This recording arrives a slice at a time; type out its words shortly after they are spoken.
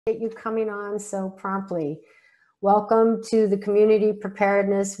You coming on so promptly. Welcome to the Community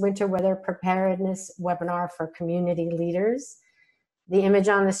Preparedness Winter Weather Preparedness webinar for community leaders. The image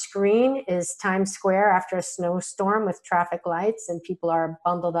on the screen is Times Square after a snowstorm with traffic lights and people are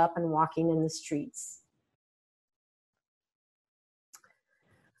bundled up and walking in the streets.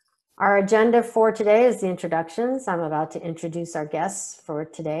 Our agenda for today is the introductions. I'm about to introduce our guests for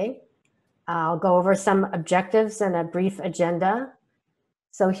today. I'll go over some objectives and a brief agenda.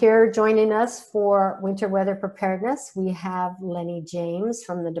 So here joining us for winter weather preparedness, we have Lenny James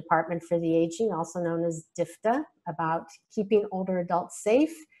from the Department for the Aging, also known as DFTA, about keeping older adults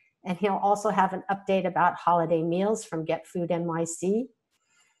safe. And he'll also have an update about holiday meals from Get Food NYC.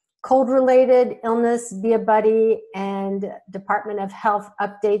 Cold-related illness, Be a Buddy, and Department of Health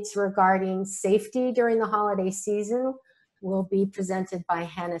updates regarding safety during the holiday season will be presented by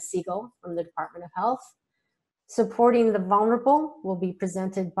Hannah Siegel from the Department of Health. Supporting the Vulnerable will be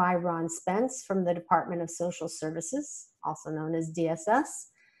presented by Ron Spence from the Department of Social Services, also known as DSS.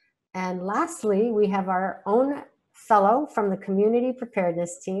 And lastly, we have our own fellow from the Community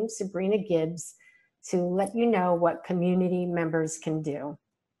Preparedness team, Sabrina Gibbs, to let you know what community members can do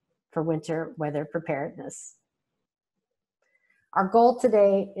for winter weather preparedness. Our goal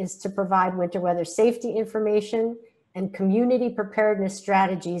today is to provide winter weather safety information and community preparedness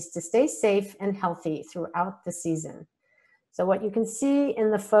strategies to stay safe and healthy throughout the season. So what you can see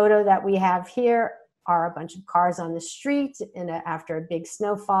in the photo that we have here are a bunch of cars on the street after a big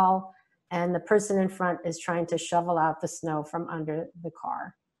snowfall, and the person in front is trying to shovel out the snow from under the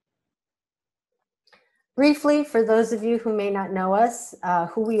car. Briefly, for those of you who may not know us,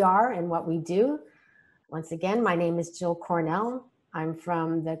 who we are and what we do. Once again, my name is Jill Cornell. I'm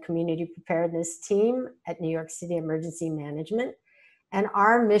from the Community Preparedness team at New York City Emergency Management. And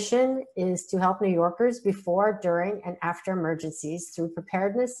our mission is to help New Yorkers before, during, and after emergencies through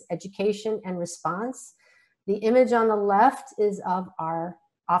preparedness, education, and response. The image on the left is of our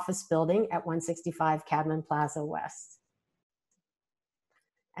office building at 165 Cadman Plaza West.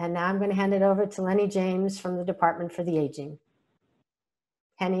 And now I'm going to hand it over to Lenny James from the Department for the Aging.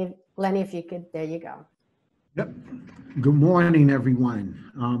 Lenny, if you could, there you go. Yep. Good morning,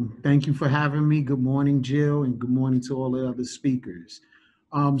 everyone. Thank you for having me. Good morning, Jill, and good morning to all the other speakers.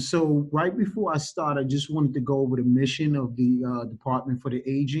 So right before I start, I just wanted to go over the mission of the Department for the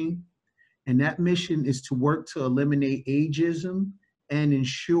Aging. And that mission is to work to eliminate ageism and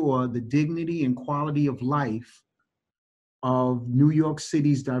ensure the dignity and quality of life of New York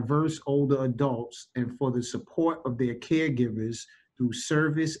City's diverse older adults and for the support of their caregivers through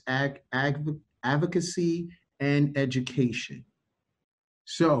service, advocacy, and education.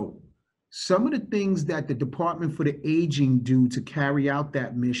 So some of the things that the Department for the Aging do to carry out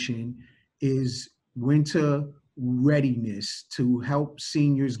that mission is winter readiness, to help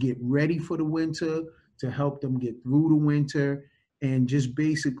seniors get ready for the winter, to help them get through the winter, and just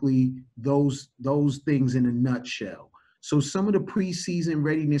basically those things in a nutshell. So some of the pre-season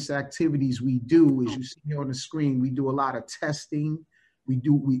readiness activities we do, as you see here on the screen, we do a lot of testing.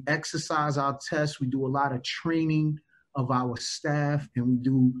 We exercise our tests. We do a lot of training of our staff, and we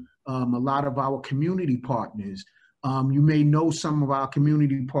do a lot of our community partners. You may know some of our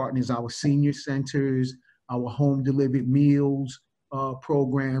community partners, our senior centers, our home delivered meals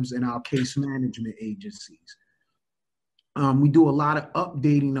programs, and our case management agencies. We do a lot of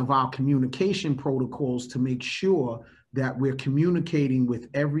updating of our communication protocols to make sure that we're communicating with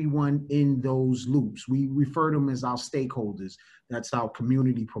everyone in those loops. We refer to them as our stakeholders. That's our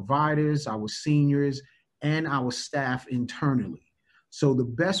community providers, our seniors, and our staff internally. So the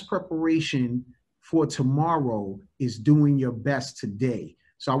best preparation for tomorrow is doing your best today.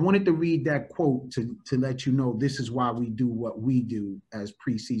 So I wanted to read that quote to let you know this is why we do what we do as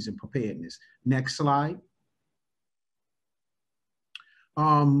pre-season preparedness. Next slide.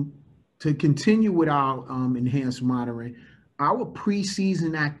 To continue with our enhanced monitoring, our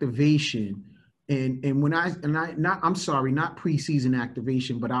pre-season activation, not pre-season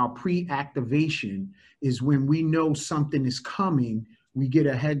activation, but our pre-activation is when we know something is coming. We get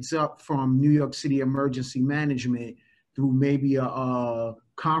a heads up from New York City Emergency Management through maybe a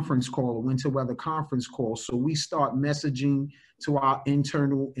conference call, a winter weather conference call. So we start messaging to our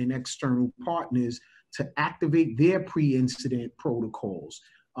internal and external partners to activate their pre-incident protocols.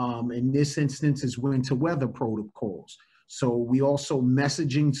 In this instance is winter weather protocols. So we also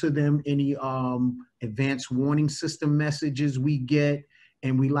messaging to them any advanced warning system messages we get,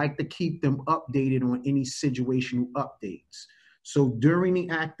 and we like to keep them updated on any situational updates. So during the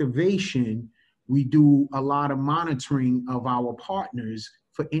activation, we do a lot of monitoring of our partners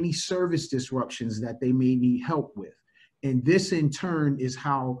for any service disruptions that they may need help with. And this in turn is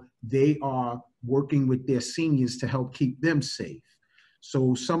how they are working with their seniors to help keep them safe.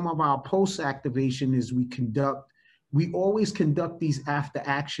 So some of our post-activation is we always conduct these after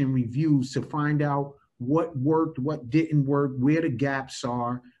action reviews to find out what worked, what didn't work, where the gaps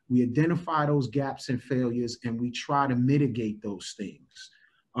are. We identify those gaps and failures, and we try to mitigate those things.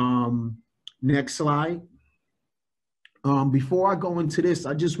 Next slide. Before I go into this,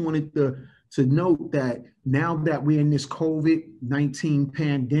 I just wanted to note that now that we're in this COVID-19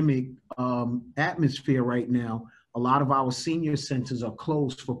 pandemic atmosphere right now, a lot of our senior centers are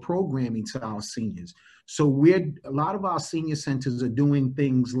closed for programming to our seniors. So a lot of our senior centers are doing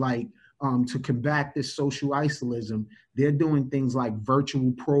things like, to combat this social isolation, they're doing things like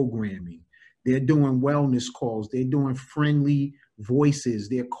virtual programming. They're doing wellness calls. They're doing friendly voices.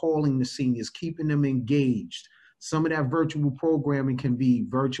 They're calling the seniors, keeping them engaged. Some of that virtual programming can be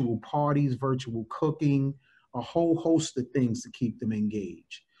virtual parties, virtual cooking, a whole host of things to keep them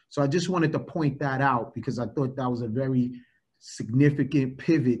engaged. So I just wanted to point that out because I thought that was a very significant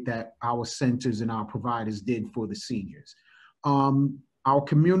pivot that our centers and our providers did for the seniors. Our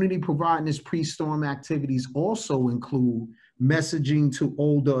community preparedness pre-storm activities also include messaging to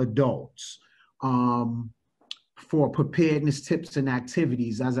older adults for preparedness tips and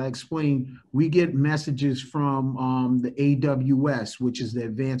activities. As I explained, we get messages from the AWS, which is the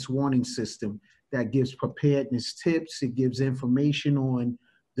Advanced Warning System, that gives preparedness tips. It gives information on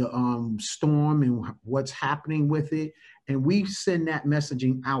the storm and what's happening with it. And we send that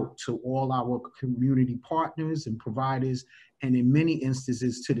messaging out to all our community partners and providers, and in many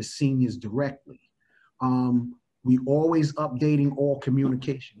instances to the seniors directly. We always updating all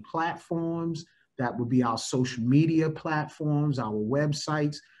communication platforms. That would be our social media platforms, our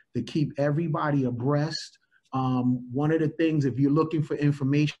websites, to keep everybody abreast. One of the things, if you're looking for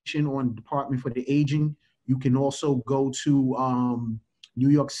information on Department for the Aging, you can also go to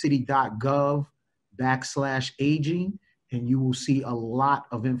newyorkcity.gov/aging, and you will see a lot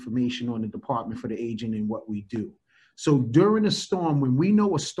of information on the Department for the Aging and what we do. So during a storm, when we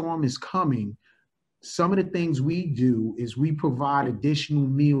know a storm is coming, some of the things we do is we provide additional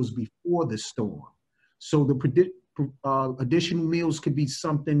meals before the storm. So the additional meals could be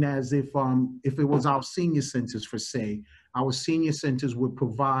something as if it was our senior centers, for say, our senior centers would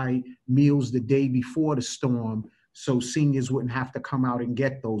provide meals the day before the storm, so seniors wouldn't have to come out and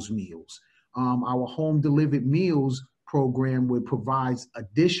get those meals. Our home delivered meals program would provide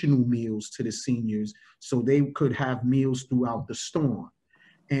additional meals to the seniors so they could have meals throughout the storm.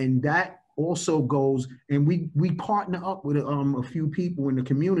 And that also goes, and we partner up with a few people in the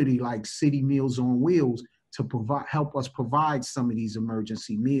community like City Meals on Wheels to help us provide some of these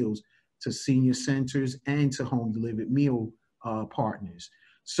emergency meals to senior centers and to home delivered meal partners.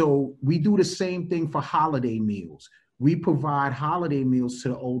 So we do the same thing for holiday meals. We provide holiday meals to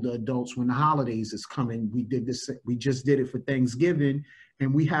the older adults when the holidays is coming. We just did it for Thanksgiving,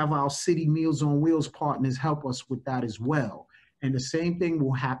 and we have our City Meals on Wheels partners help us with that as well. And the same thing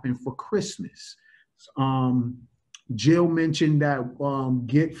will happen for Christmas. Jill mentioned that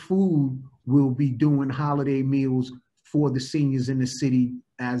Get Food will be doing holiday meals for the seniors in the city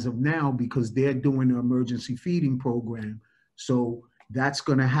as of now because they're doing an emergency feeding program. So that's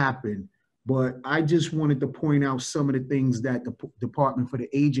going to happen. But I just wanted to point out some of the things that the Department for the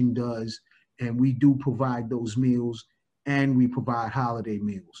Aging does, and we do provide those meals, and we provide holiday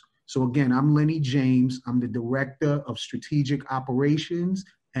meals. So again, I'm Lenny James. I'm the Director of Strategic Operations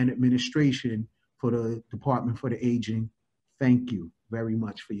and Administration for the Department for the Aging. Thank you very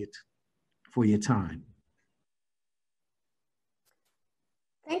much for your time.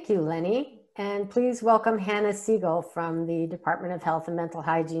 Thank you, Lenny. And please welcome Hannah Siegel from the Department of Health and Mental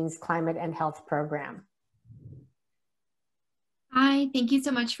Hygiene's Climate and Health Program. Hi, thank you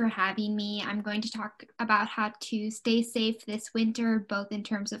so much for having me. I'm going to talk about how to stay safe this winter, both in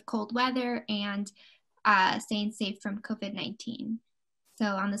terms of cold weather and staying safe from COVID-19. So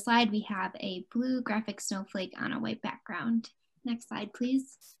on the slide, we have a blue graphic snowflake on a white background. Next slide,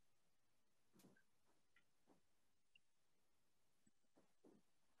 please.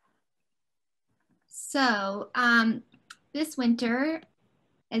 So this winter,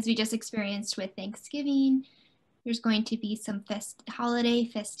 as we just experienced with Thanksgiving, there's going to be some holiday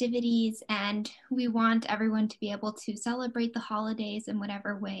festivities, and we want everyone to be able to celebrate the holidays in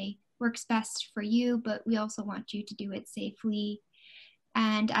whatever way works best for you, but we also want you to do it safely.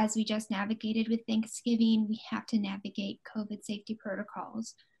 And as we just navigated with Thanksgiving, we have to navigate COVID safety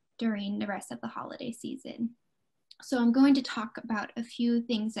protocols during the rest of the holiday season. So I'm going to talk about a few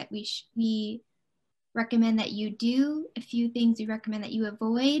things that we recommend that you do, a few things we recommend that you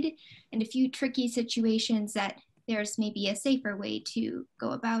avoid, and a few tricky situations that there's maybe a safer way to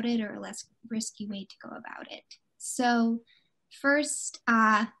go about it or a less risky way to go about it. So first,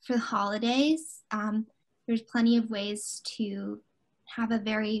 for the holidays, there's plenty of ways to have a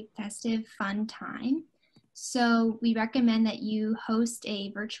very festive, fun time. So we recommend that you host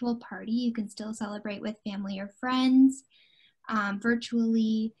a virtual party. You can still celebrate with family or friends.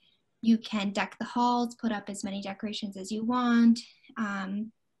 Virtually, you can deck the halls, put up as many decorations as you want.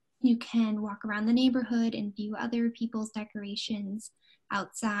 You can walk around the neighborhood and view other people's decorations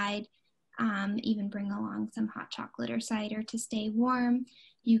outside. Even bring along some hot chocolate or cider to stay warm.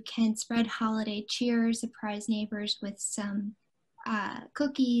 You can spread holiday cheer, surprise neighbors with some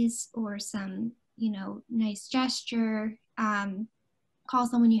cookies or some, nice gesture. Call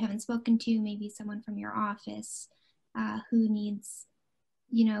someone you haven't spoken to, maybe someone from your office who needs,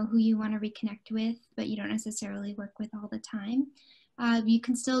 who you want to reconnect with, but you don't necessarily work with all the time. You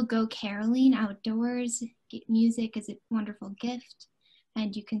can still go caroling outdoors. Music is a wonderful gift,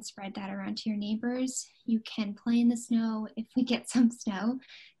 and you can spread that around to your neighbors. You can play in the snow if we get some snow,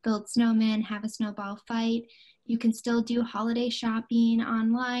 build snowmen, have a snowball fight. You can still do holiday shopping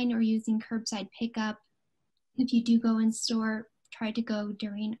online or using curbside pickup. If you do go in store, try to go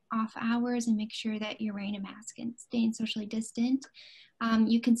during off hours and make sure that you're wearing a mask and staying socially distant.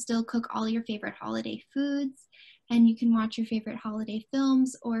 You can still cook all your favorite holiday foods, and you can watch your favorite holiday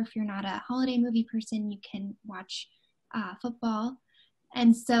films, or if you're not a holiday movie person, you can watch football.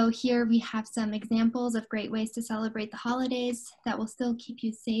 And so here we have some examples of great ways to celebrate the holidays that will still keep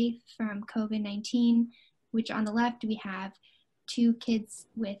you safe from COVID-19, which on the left we have two kids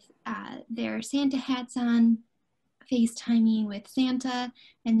with their Santa hats on, FaceTiming with Santa.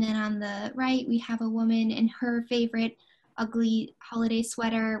 And then on the right, we have a woman in her favorite ugly holiday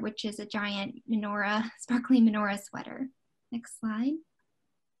sweater, which is a giant menorah, sparkly menorah sweater. Next slide.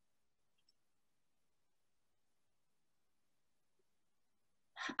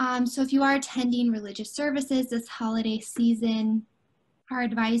 So if you are attending religious services this holiday season, our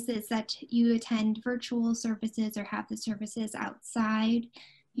advice is that you attend virtual services or have the services outside.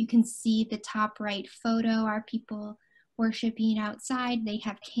 You can see the top right photo are people worshiping outside. They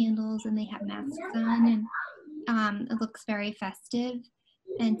have candles and they have masks on, and it looks very festive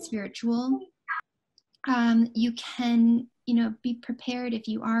and spiritual. You can, be prepared if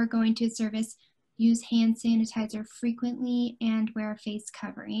you are going to a service. Use hand sanitizer frequently and wear a face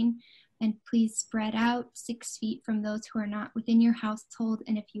covering. And please spread out 6 feet from those who are not within your household.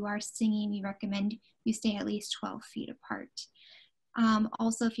 And if you are singing, we recommend you stay at least 12 feet apart.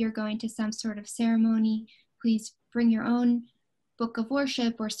 Also, if you're going to some sort of ceremony, please bring your own book of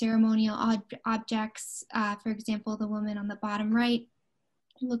worship or ceremonial objects. For example, the woman on the bottom right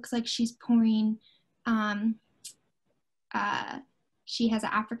looks like she's pouring, she has an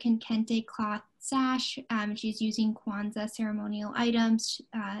African kente cloth sash. She's using Kwanzaa ceremonial items,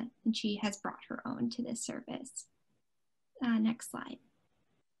 and she has brought her own to this service. Next slide.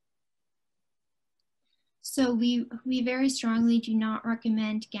 So we very strongly do not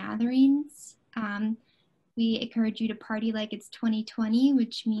recommend gatherings. We encourage you to party like it's 2020,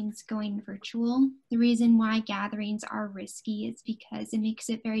 which means going virtual. The reason why gatherings are risky is because it makes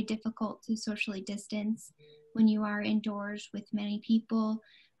it very difficult to socially distance when you are indoors with many people,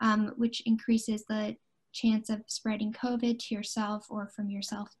 which increases the chance of spreading COVID to yourself or from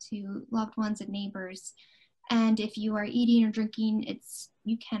yourself to loved ones and neighbors. And if you are eating or drinking,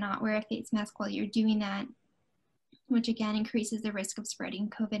 you cannot wear a face mask while you're doing that, which again increases the risk of spreading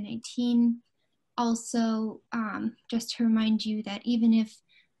COVID-19. Also, just to remind you that even if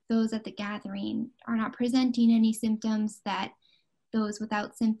those at the gathering are not presenting any symptoms, that those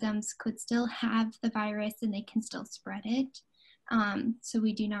without symptoms could still have the virus and they can still spread it. So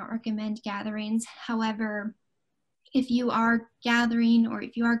we do not recommend gatherings. However, if you are gathering, or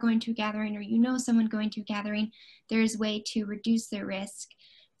if you are going to a gathering, or you know someone going to a gathering, there is a way to reduce the risk.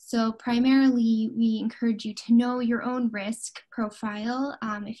 So primarily, we encourage you to know your own risk profile.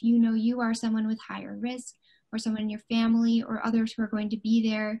 If you know you are someone with higher risk, or someone in your family or others who are going to be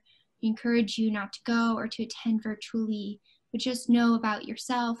there, we encourage you not to go or to attend virtually, but just know about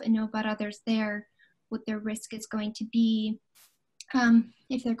yourself and know about others there, what their risk is going to be,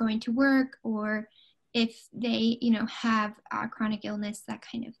 if they're going to work, or if they, have chronic illness, that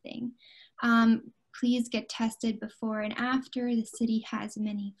kind of thing. Please get tested before and after. The city has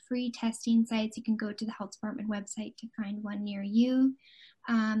many free testing sites. You can go to the health department website to find one near you.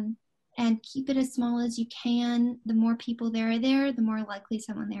 And keep it as small as you can. The more people there are there, the more likely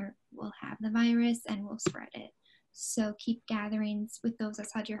someone there will have the virus and will spread it. So keep gatherings with those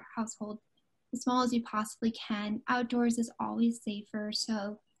outside your household as small as you possibly can. Outdoors is always safer,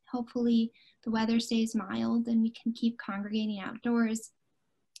 so hopefully the weather stays mild and we can keep congregating outdoors.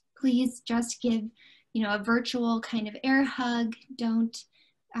 Please just give, a virtual kind of air hug. Don't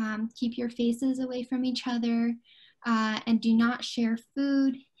keep your faces away from each other, and do not share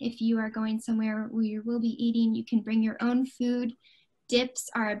food. If you are going somewhere where you will be eating, you can bring your own food. Dips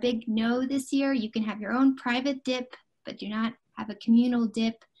are a big no this year. You can have your own private dip, but do not have a communal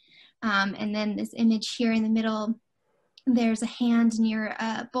dip. And then this image here in the middle, there's a hand near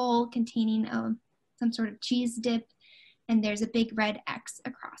a bowl containing some sort of cheese dip, and there's a big red X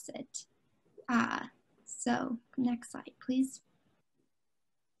across it. So next slide, please.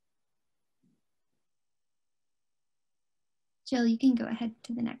 Jill, you can go ahead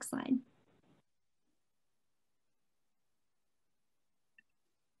to the next slide.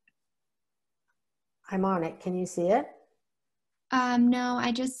 I'm on it. Can you see it? No,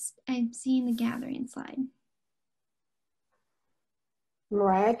 I'm seeing the gathering slide.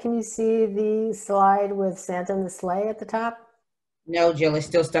 Mariah, can you see the slide with Santa and the sleigh at the top? No, Jill, it's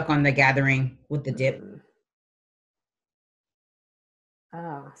still stuck on the gathering with the dip.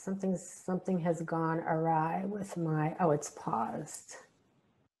 Oh, something has gone awry with my, oh, it's paused.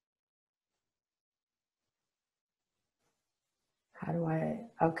 How do I,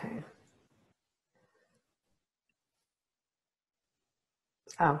 okay.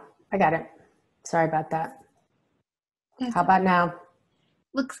 Oh, I got it. Sorry about that. How about now?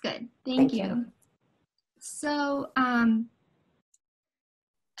 Looks good. Thank you. So,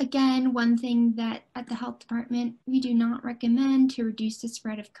 again, one thing that at the health department we do not recommend to reduce the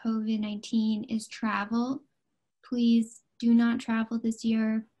spread of COVID-19 is travel. Please do not travel this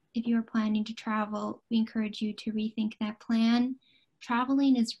year. If you are planning to travel, we encourage you to rethink that plan.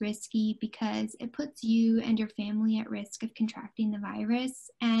 Traveling is risky because it puts you and your family at risk of contracting the virus.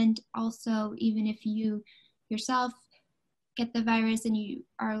 And also, even if you yourself get the virus and you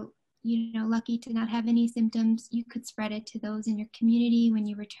are lucky to not have any symptoms, you could spread it to those in your community when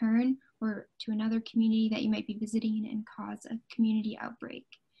you return, or to another community that you might be visiting, and cause a community outbreak.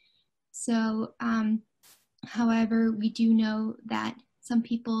 So, however, we do know that some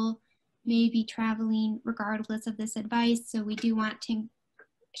people may be traveling regardless of this advice, so we do want to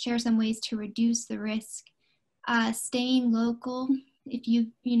share some ways to reduce the risk. Staying local, if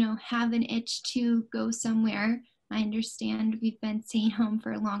you have an itch to go somewhere, I understand we've been staying home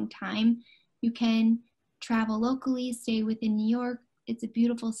for a long time. You can travel locally, stay within New York. It's a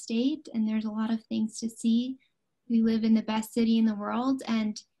beautiful state and there's a lot of things to see. We live in the best city in the world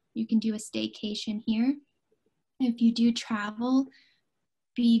and you can do a staycation here. If you do travel,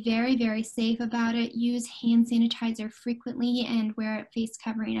 be very, very safe about it. Use hand sanitizer frequently and wear a face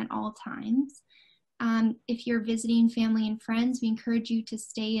covering at all times. If you're visiting family and friends, we encourage you to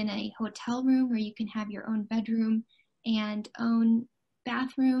stay in a hotel room where you can have your own bedroom and own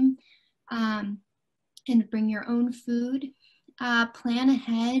bathroom, and bring your own food. Plan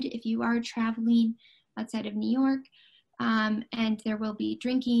ahead if you are traveling outside of New York, and there will be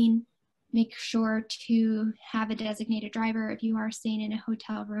drinking. Make sure to have a designated driver if you are staying in a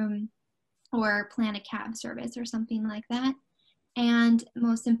hotel room, or plan a cab service or something like that. And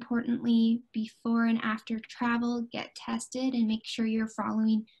most importantly, before and after travel, get tested and make sure you're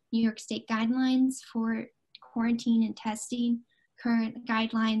following New York State guidelines for quarantine and testing. Current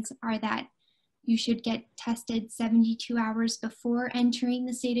guidelines are that you should get tested 72 hours before entering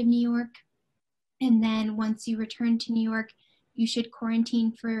the state of New York. And then once you return to New York, you should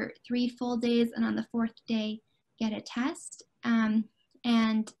quarantine for 3 full days, and on the 4th day, get a test. And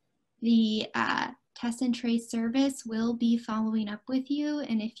the Test and Trace service will be following up with you,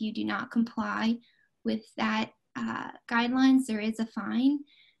 and if you do not comply with that guidelines, there is a fine.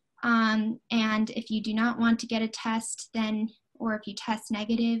 And if you do not want to get a test, then, or if you test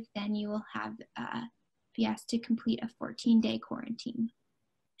negative, then you will have be asked to complete a 14-day quarantine.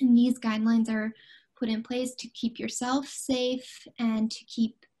 And these guidelines are put in place to keep yourself safe and to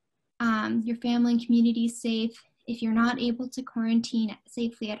keep your family and community safe. If you're not able to quarantine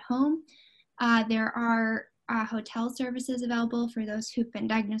safely at home, there are hotel services available for those who've been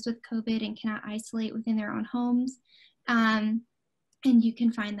diagnosed with COVID and cannot isolate within their own homes. And you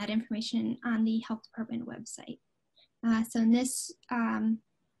can find that information on the health department website. So in this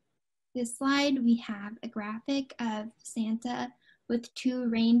slide, we have a graphic of Santa with 2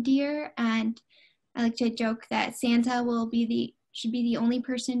 reindeer, and I like to joke that Santa should be the only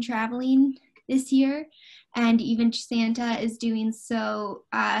person traveling this year, and even Santa is doing so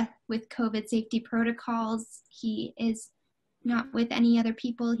with COVID safety protocols. He is not with any other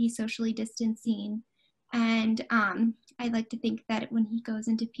people, he's socially distancing, and I like to think that when he goes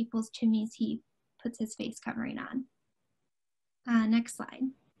into people's chimneys, he puts his face covering on. Next slide.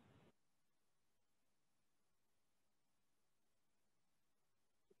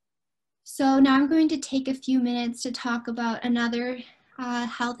 So now I'm going to take a few minutes to talk about another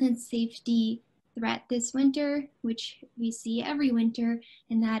health and safety threat this winter, which we see every winter,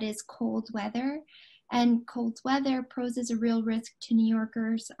 and that is cold weather. And cold weather poses a real risk to New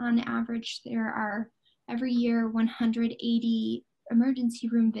Yorkers. On average, there are every year 180 emergency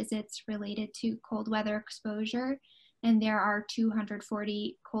room visits related to cold weather exposure, and there are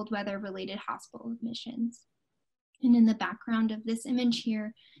 240 cold weather related hospital admissions. And in the background of this image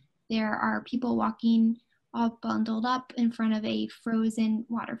here, there are people walking all bundled up in front of a frozen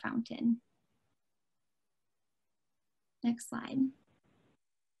water fountain. Next slide.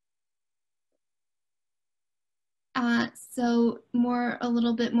 So a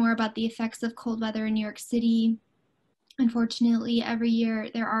little bit more about the effects of cold weather in New York City. Unfortunately, every year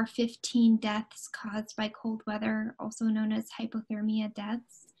there are 15 deaths caused by cold weather, also known as hypothermia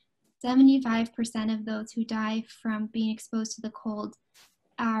deaths. 75% of those who die from being exposed to the cold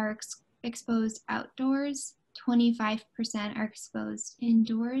are exposed outdoors. 25% are exposed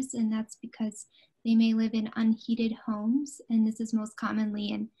indoors, and that's because they may live in unheated homes, and this is most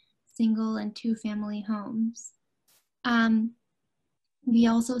commonly in single and two-family homes. We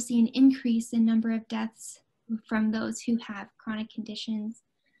also see an increase in number of deaths from those who have chronic conditions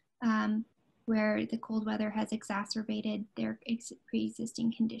where the cold weather has exacerbated their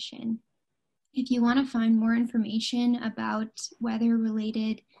pre-existing condition. If you want to find more information about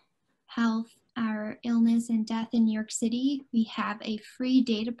weather-related health or illness and death in New York City, we have a free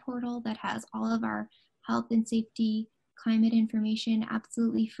data portal that has all of our health and safety climate information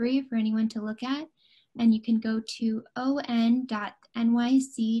absolutely free for anyone to look at. And you can go to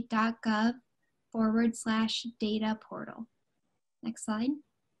on.nyc.gov/data portal. Next slide.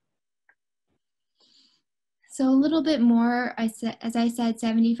 So a little bit more, as I said,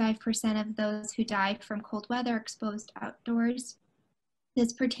 75% of those who die from cold weather are exposed outdoors.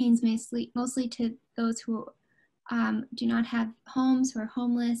 This pertains mostly to those who do not have homes, who are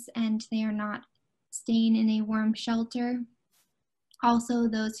homeless, and they are not staying in a warm shelter. Also,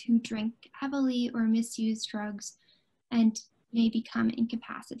 those who drink heavily or misuse drugs and may become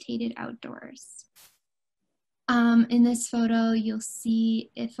incapacitated outdoors. In this photo, you'll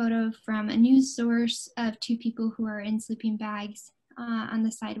see a photo from a news source of two people who are in sleeping bags on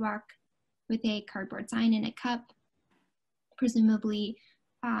the sidewalk with a cardboard sign and a cup, presumably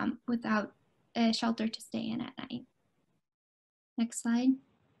without a shelter to stay in at night. Next slide.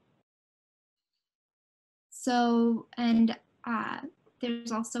 So, and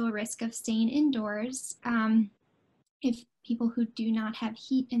there's also a risk of staying indoors if people who do not have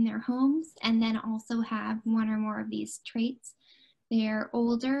heat in their homes and then also have one or more of these traits. They're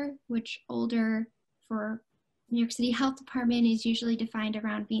older, which older for New York City Health Department is usually defined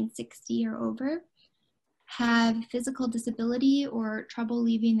around being 60 or over, have physical disability or trouble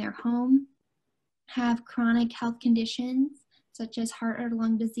leaving their home, have chronic health conditions such as heart or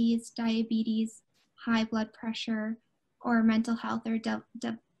lung disease, diabetes, high blood pressure, or mental health or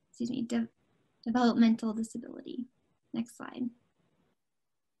developmental disability. Next slide.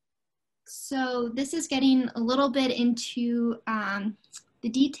 So this is getting a little bit into the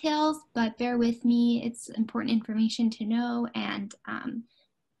details, but bear with me. It's important information to know, and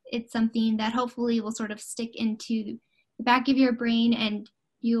it's something that hopefully will sort of stick into the back of your brain and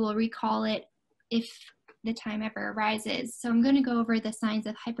you will recall it if the time ever arises. So I'm going to go over the signs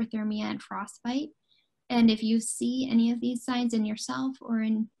of hyperthermia and frostbite. And if you see any of these signs in yourself or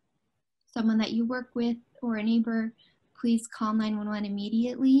in someone that you work with or a neighbor, please call 911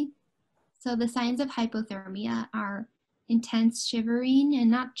 immediately. So the signs of hypothermia are intense shivering, and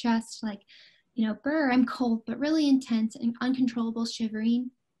not just like, you know, brr, I'm cold, but really intense and uncontrollable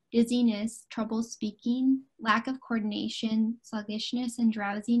shivering, dizziness, trouble speaking, lack of coordination, sluggishness and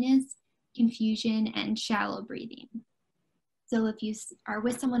drowsiness, confusion, and shallow breathing. So if you are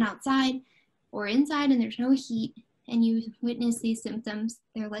with someone outside or inside and there's no heat and you witness these symptoms,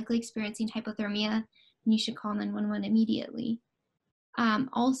 they're likely experiencing hypothermia, and you should call 911 immediately.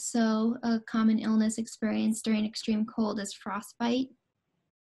 Also, a common illness experienced during extreme cold is frostbite.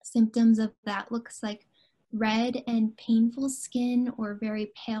 Symptoms of that looks like red and painful skin or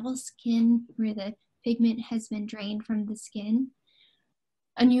very pale skin where the pigment has been drained from the skin,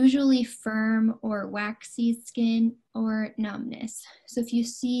 unusually firm or waxy skin, or numbness. So if you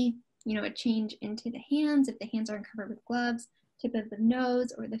see, you know, a change into the hands, if the hands aren't covered with gloves, tip of the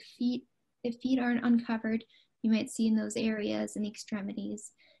nose, or the feet, if feet aren't uncovered, you might see in those areas in the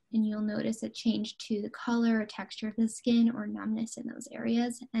extremities, and you'll notice a change to the color or texture of the skin or numbness in those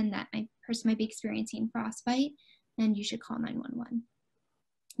areas, and that person might be experiencing frostbite, and you should call 911.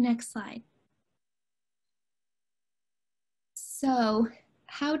 Next slide. So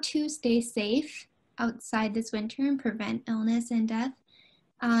how to stay safe outside this winter and prevent illness and death.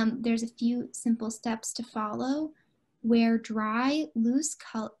 There's a few simple steps to follow. Wear dry, loose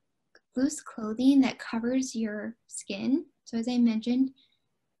clothing that covers your skin. So as I mentioned,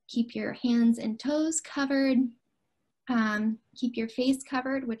 keep your hands and toes covered. Keep your face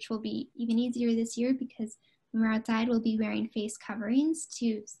covered, which will be even easier this year because when we're outside, we'll be wearing face coverings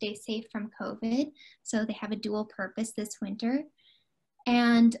to stay safe from COVID. So they have a dual purpose this winter.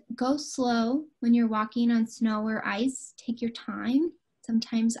 And go slow when you're walking on snow or ice. Take your time.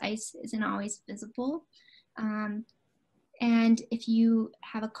 Sometimes ice isn't always visible. And if you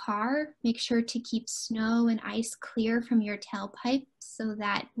have a car, make sure to keep snow and ice clear from your tailpipe so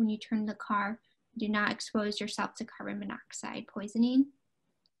that when you turn the car, you do not expose yourself to carbon monoxide poisoning.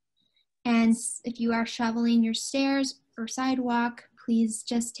 And if you are shoveling your stairs or sidewalk, please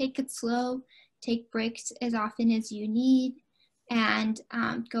just take it slow. Take breaks as often as you need and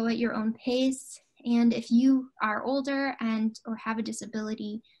go at your own pace. And if you are older and or have a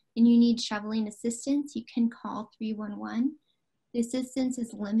disability and you need shoveling assistance, you can call 311. The assistance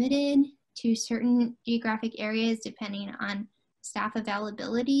is limited to certain geographic areas depending on staff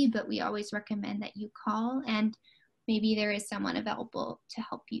availability, but we always recommend that you call and maybe there is someone available to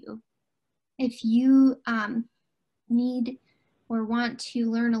help you. If you need or want to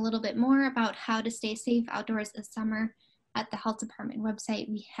learn a little bit more about how to stay safe outdoors this summer, at the health department website,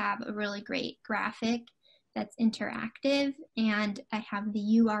 we have a really great graphic that's interactive, and I have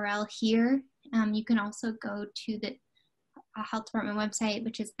the URL here. You can also go to the health department website,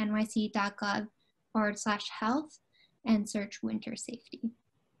 which is nyc.gov/health, and search winter safety.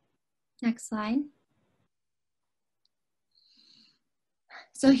 Next slide.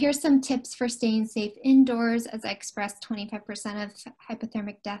 So here's some tips for staying safe indoors. As I expressed, 25% of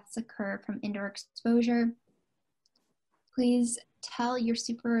hypothermic deaths occur from indoor exposure. Please tell your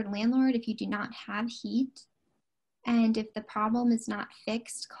super landlord if you do not have heat. And if the problem is not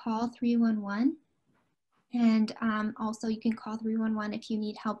fixed, call 311. And also you can call 311 if you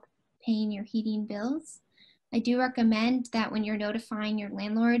need help paying your heating bills. I do recommend that when you're notifying your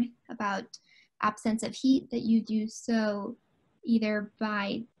landlord about absence of heat, that you do so either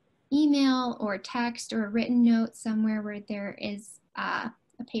by email or text or a written note somewhere where there is a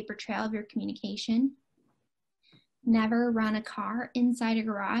paper trail of your communication. Never run a car inside a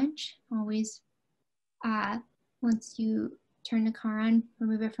garage. Always, once you turn the car on,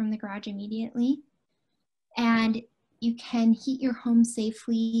 remove it from the garage immediately. And you can heat your home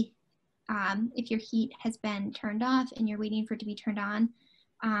safely if your heat has been turned off and you're waiting for it to be turned on.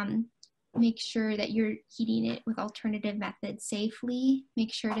 Make sure that you're heating it with alternative methods safely.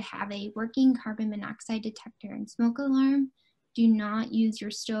 Make sure to have a working carbon monoxide detector and smoke alarm. Do not use your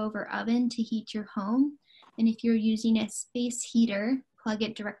stove or oven to heat your home. And if you're using a space heater, plug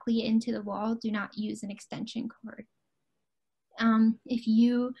it directly into the wall. Do not use an extension cord. If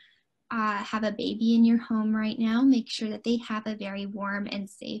you have a baby in your home right now, make sure that they have a very warm and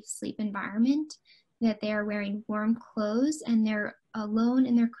safe sleep environment, that they are wearing warm clothes and they're alone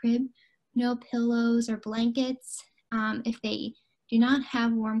in their crib, no pillows or blankets. If they do not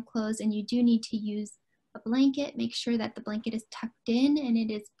have warm clothes and you do need to use a blanket, make sure that the blanket is tucked in and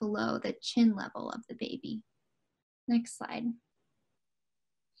it is below the chin level of the baby. Next slide.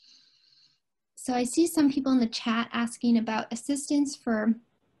 So I see some people in the chat asking about assistance for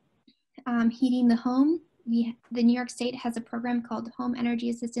heating the home. The New York State has a program called Home Energy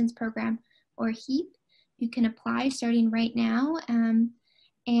Assistance Program, or HEAP. You can apply starting right now,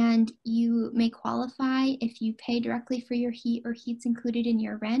 and you may qualify if you pay directly for your heat or heat's included in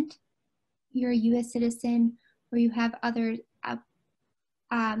your rent, you're a U.S. citizen, or you have other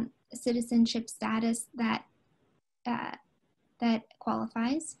citizenship status that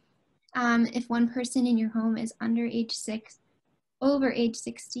qualifies. If one person in your home is under age 6, over age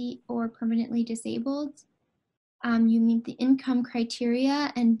 60, or permanently disabled, you meet the income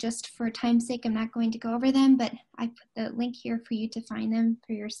criteria, and just for time's sake, I'm not going to go over them, but I put the link here for you to find them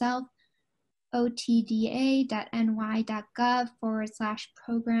for yourself.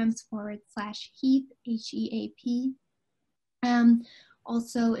 otda.ny.gov/programs/HEAP, HEAP.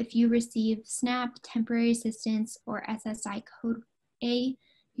 Also, if you receive SNAP, temporary assistance, or SSI code A,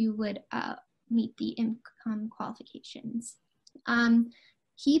 you would meet the income qualifications.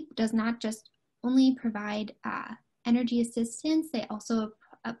 HEAP does not just only provide energy assistance, they also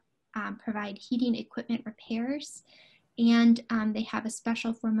provide heating equipment repairs, and they have a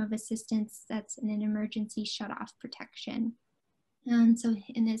special form of assistance that's an emergency shutoff protection. And so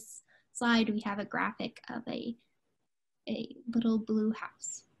in this slide, we have a graphic of a little blue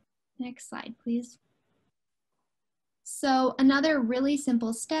house. Next slide, please. So another really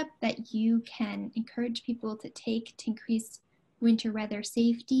simple step that you can encourage people to take to increase winter weather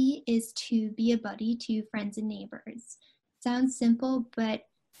safety is to be a buddy to friends and neighbors. Sounds simple, but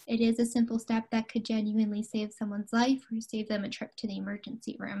it is a simple step that could genuinely save someone's life or save them a trip to the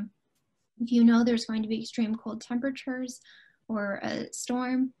emergency room. If you know there's going to be extreme cold temperatures or a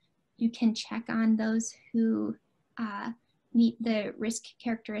storm, you can check on those who meet the risk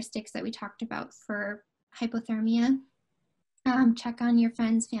characteristics that we talked about for hypothermia. Check on your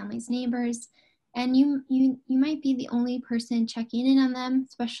friends, families, neighbors, and you might be the only person checking in on them,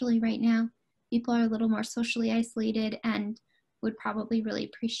 especially right now. People are a little more socially isolated and would probably really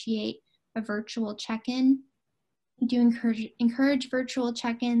appreciate a virtual check-in. We do encourage virtual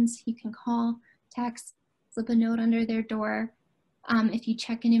check-ins. You can call, text, slip a note under their door. If you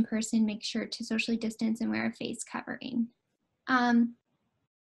check in person, make sure to socially distance and wear a face covering.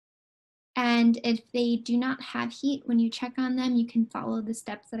 And if they do not have heat, when you check on them, you can follow the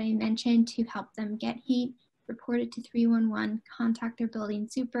steps that I mentioned to help them get heat. Report it to 311, contact their building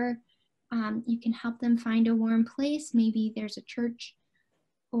super. You can help them find a warm place. Maybe there's a church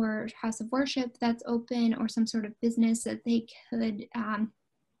or house of worship that's open, or some sort of business that they could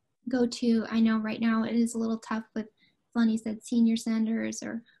go to. I know right now it is a little tough with, Lonnie said, senior centers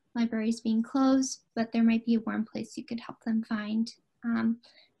or libraries being closed, but there might be a warm place you could help them find.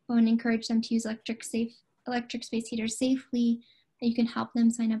 Go and encourage them to use electric space heaters safely. You can help them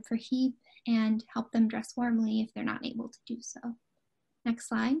sign up for HEAP and help them dress warmly if they're not able to do so. Next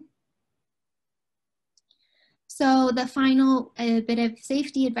slide. So the final bit of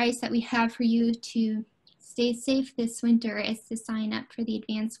safety advice that we have for you to stay safe this winter is to sign up for the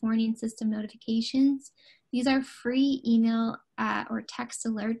advanced warning system notifications. These are free email or text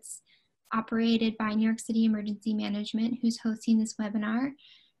alerts operated by New York City Emergency Management, who's hosting this webinar.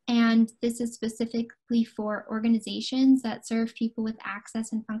 And this is specifically for organizations that serve people with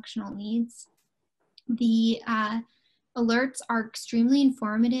access and functional needs. The alerts are extremely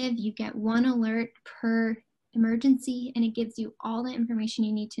informative. You get one alert per emergency, and it gives you all the information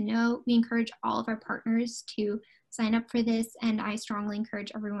you need to know. We encourage all of our partners to sign up for this, and I strongly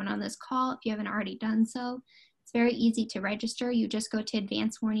encourage everyone on this call, if you haven't already done so. It's very easy to register. You just go to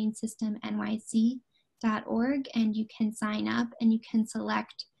advancedwarningsystemnyc.org and you can sign up and you can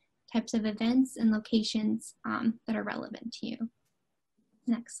select types of events and locations that are relevant to you.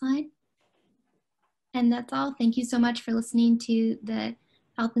 Next slide. And that's all. Thank you so much for listening to the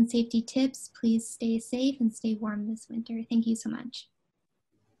health and safety tips. Please stay safe and stay warm this winter. Thank you so much.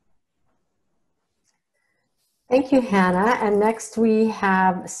 Thank you, Hannah. And next we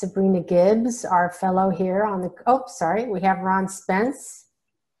have Sabrina Gibbs, our fellow here on the, oh, sorry, we have Ron Spence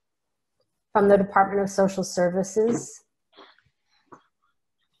from the Department of Social Services.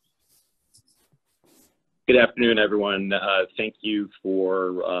 Good afternoon, everyone. Thank you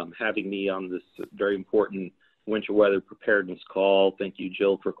for having me on this very important winter weather preparedness call. Thank you,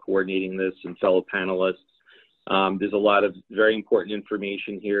 Jill, for coordinating this, and fellow panelists. There's a lot of very important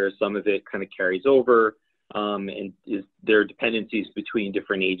information here. Some of it kind of carries over, and there are dependencies between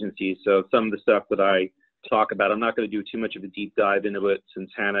different agencies. So some of the stuff that I talk about, I'm not going to do too much of a deep dive into it since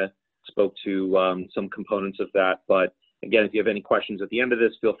Hannah spoke to some components of that. But again, if you have any questions at the end of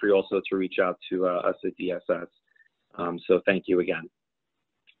this, feel free also to reach out to us at DSS. So thank you again.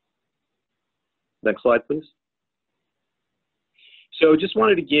 Next slide, please. So just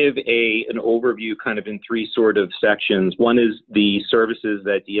wanted to give an overview kind of in three sort of sections. One is the services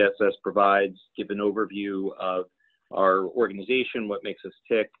that DSS provides, give an overview of our organization, what makes us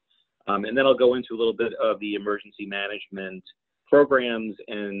tick. And then I'll go into a little bit of the emergency management programs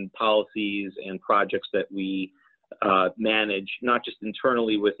and policies and projects that we manage, not just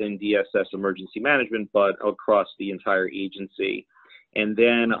internally within DSS emergency management, but across the entire agency. And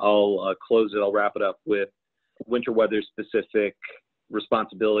then I'll close it, I'll wrap it up with winter weather specific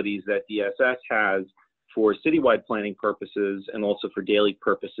responsibilities that DSS has for citywide planning purposes and also for daily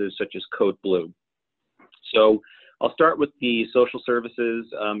purposes such as Code Blue. So I'll start with the social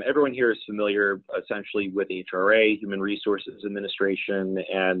services. Everyone here is familiar essentially with HRA, Human Resources Administration,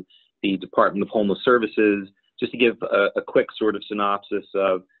 and the Department of Homeless Services. Just to give a quick sort of synopsis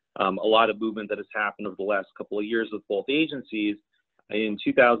of a lot of movement that has happened over the last couple of years with both agencies. In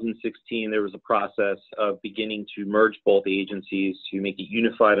 2016, there was a process of beginning to merge both agencies to make it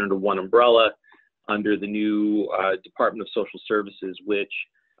unified under one umbrella under the new Department of Social Services, which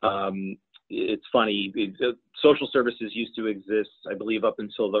it's funny, social services used to exist, I believe, up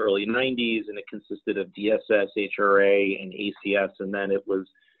until the early 90s, and it consisted of DSS, HRA, and ACS, and then it was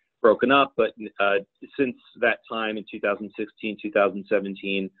broken up. But since that time in 2016,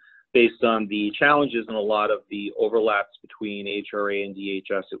 2017, based on the challenges and a lot of the overlaps between HRA and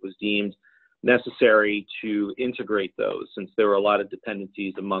DHS, it was deemed necessary to integrate those, since there were a lot of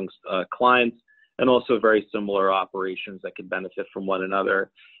dependencies amongst clients and also very similar operations that could benefit from one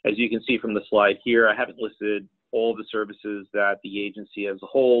another. As you can see from the slide here, I haven't listed all the services that the agency as a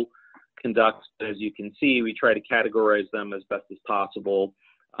whole conducts. As you can see, we try to categorize them as best as possible.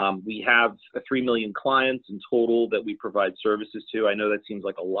 We have 3 million clients in total that we provide services to. I know that seems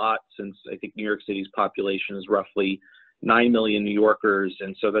like a lot, since I think New York City's population is roughly 9 million New Yorkers,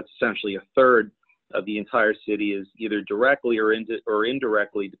 and so that's essentially a third of the entire city is either directly or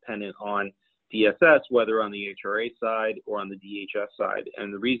indirectly dependent on DSS, whether on the HRA side or on the DHS side.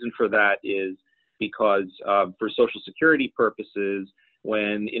 And the reason for that is because for Social Security purposes,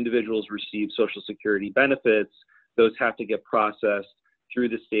 when individuals receive Social Security benefits, those have to get processed through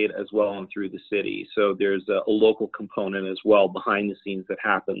the state as well and through the city. So there's a local component as well behind the scenes that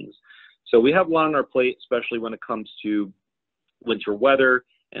happens. So we have a lot on our plate, especially when it comes to winter weather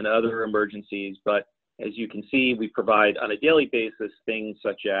and other emergencies. But as you can see, we provide on a daily basis things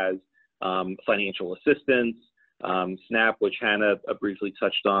such as financial assistance, SNAP, which Hannah briefly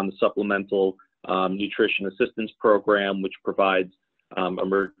touched on, the Supplemental Nutrition Assistance Program, which provides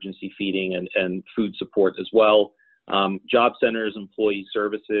emergency feeding and food support as well. Job centers, employee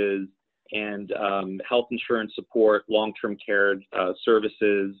services, and health insurance support, long-term care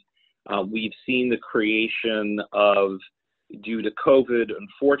services. We've seen the creation of, due to COVID,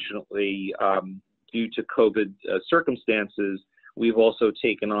 unfortunately, due to COVID circumstances, we've also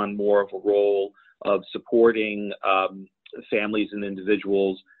taken on more of a role of supporting families and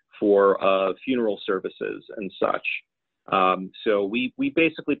individuals for funeral services and such. So we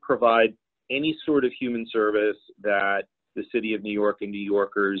basically provide any sort of human service that the city of New York and New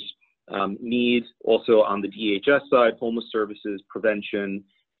Yorkers need. Also on the DHS side, homeless services, prevention,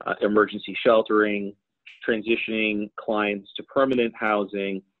 emergency sheltering, transitioning clients to permanent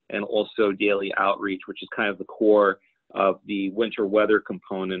housing, and also daily outreach, which is kind of the core of the winter weather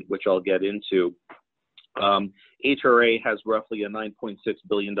component, which I'll get into. HRA has roughly a $9.6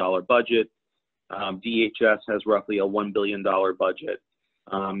 billion budget. DHS has roughly a $1 billion budget.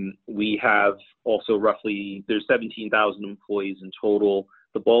 We have also there's 17,000 employees in total.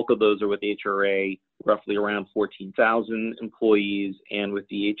 The bulk of those are with HRA, roughly around 14,000 employees, and with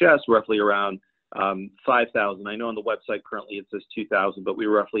DHS, roughly around 5,000. I know on the website currently it says 2,000, but we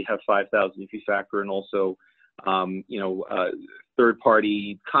roughly have 5,000 if you factor in also,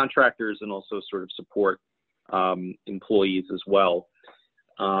 third-party contractors and also sort of support employees as well.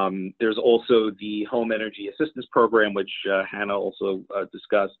 There's also the Home Energy Assistance Program, which Hannah also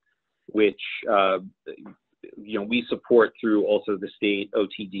discussed, which we support through also the state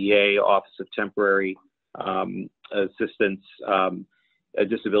OTDA, Office of Temporary Assistance,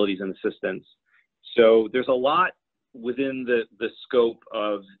 Disabilities and Assistance. So there's a lot within the scope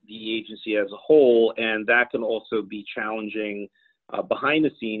of the agency as a whole, and that can also be challenging behind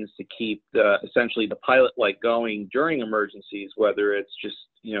the scenes to keep essentially the pilot light going during emergencies, whether it's just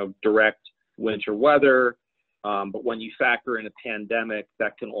direct winter weather, but when you factor in a pandemic,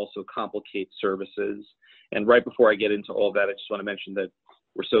 that can also complicate services. And right before I get into all that, I just want to mention that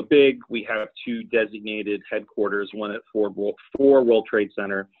we're so big, we have 2 designated headquarters, one at 4 World Trade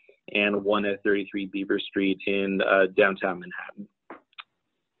Center and one at 33 Beaver Street in downtown Manhattan.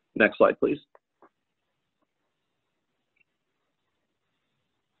 Next slide, please.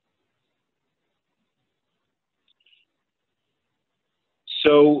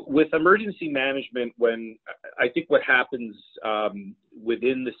 So with emergency management, I think what happens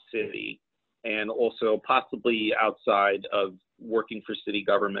within the city and also possibly outside of working for city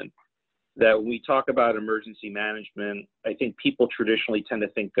government, that when we talk about emergency management, I think people traditionally tend to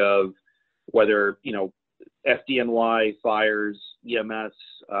think of whether, FDNY, fires, EMS,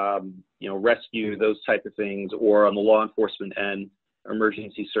 rescue, those type of things, or on the law enforcement end,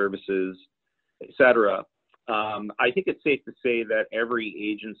 emergency services, et cetera. I think it's safe to say that every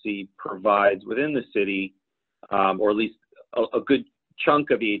agency provides within the city, or at least a good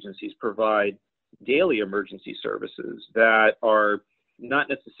chunk of agencies provide daily emergency services that are not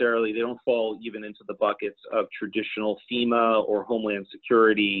necessarily, they don't fall even into the buckets of traditional FEMA or Homeland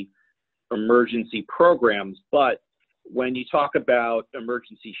Security emergency programs. But when you talk about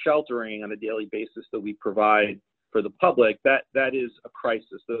emergency sheltering on a daily basis that we provide for the public, that is a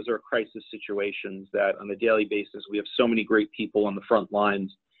crisis. Those are crisis situations that on a daily basis, we have so many great people on the front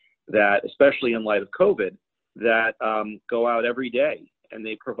lines that, especially in light of COVID, that go out every day and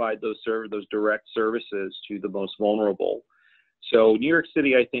they provide those direct services to the most vulnerable. So New York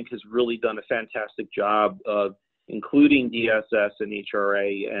City, I think, has really done a fantastic job of including DSS and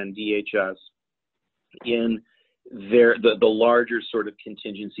HRA and DHS, in the larger sort of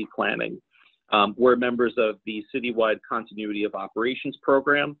contingency planning. We're members of the Citywide Continuity of Operations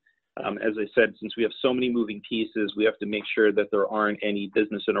program. As I said, since we have so many moving pieces, we have to make sure that there aren't any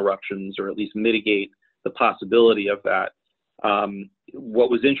business interruptions, or at least mitigate the possibility of that. What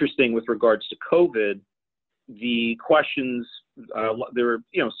was interesting with regards to COVID, the questions, there were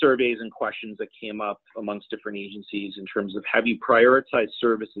surveys and questions that came up amongst different agencies in terms of, have you prioritized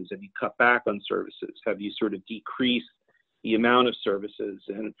services? Have you cut back on services? Have you sort of decreased the amount of services?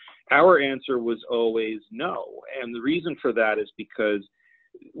 And our answer was always no. And the reason for that is because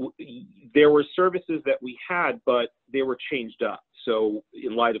there were services that we had, but they were changed up. So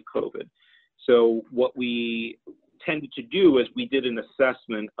in light of COVID. So what we tended to do is we did an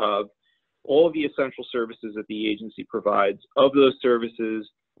assessment of all of the essential services that the agency provides. Of those services,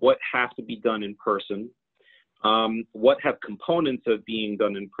 what have to be done in person, what have components of being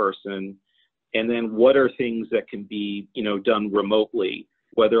done in person, and then what are things that can be done remotely,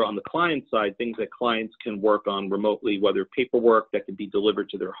 whether on the client side, things that clients can work on remotely, whether paperwork that can be delivered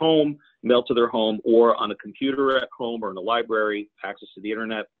to their home, mailed to their home, or on a computer at home or in a library, access to the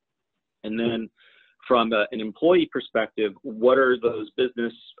internet. And then from an employee perspective, what are those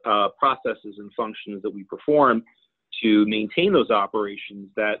business processes and functions that we perform to maintain those operations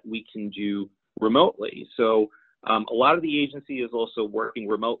that we can do remotely? So a lot of the agency is also working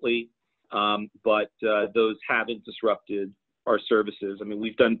remotely, but those haven't disrupted our services. I mean,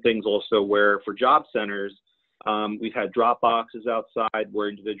 we've done things also where for job centers, we've had drop boxes outside where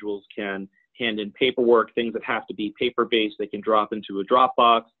individuals can hand in paperwork, things that have to be paper-based, they can drop into a drop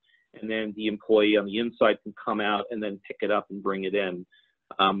box, and then the employee on the inside can come out and then pick it up and bring it in.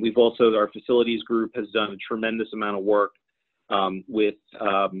 We've also, our facilities group has done a tremendous amount of work with,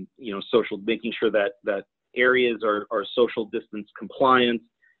 making sure that areas are social distance compliant,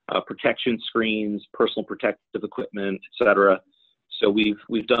 protection screens, personal protective equipment, et cetera. So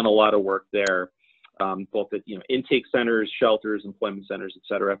we've done a lot of work there, both at intake centers, shelters, employment centers, et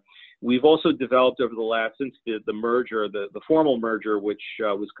cetera. We've also developed over the last, since the merger, the formal merger, which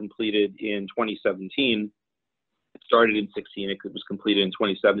was completed in 2017, it started in 16, it was completed in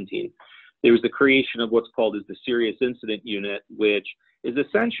 2017. There was the creation of what's called as the Serious Incident Unit, which is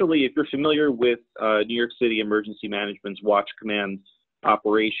essentially, if you're familiar with New York City Emergency Management's Watch Command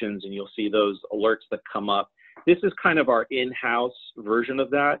operations, and you'll see those alerts that come up. This is kind of our in-house version of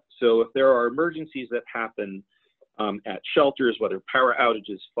that. So if there are emergencies that happen at shelters, whether power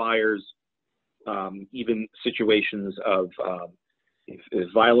outages, fires, even situations of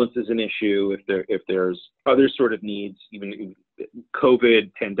if violence is an issue, if there's other sort of needs, even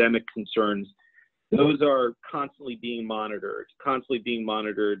COVID, pandemic concerns, those are constantly being monitored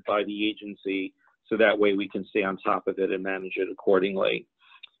by the agency, so that way we can stay on top of it and manage it accordingly.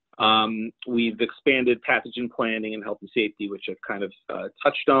 We've expanded pathogen planning and health and safety, which I've kind of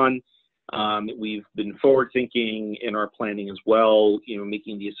touched on. We've been forward thinking in our planning as well,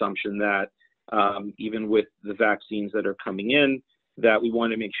 making the assumption that even with the vaccines that are coming in, that we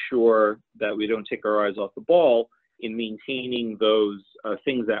want to make sure that we don't take our eyes off the ball in maintaining those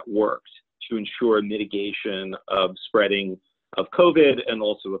things that worked to ensure mitigation of spreading of COVID and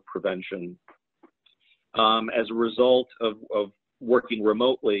also of prevention. As a result of working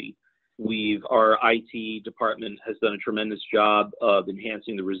remotely, our IT department has done a tremendous job of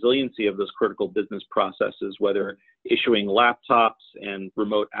enhancing the resiliency of those critical business processes, whether issuing laptops and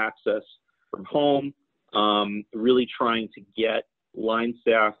remote access from home, really trying to get line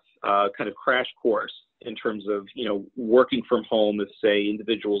staff kind of crash course in terms of, working from home. If, say,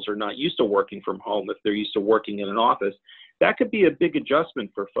 individuals are not used to working from home, if they're used to working in an office, that could be a big adjustment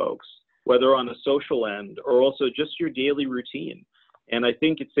for folks, whether on a social end or also just your daily routine. And I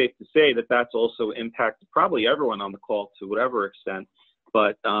think it's safe to say that that's also impacted probably everyone on the call to whatever extent.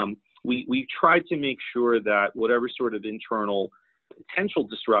 But we tried to make sure that whatever sort of internal potential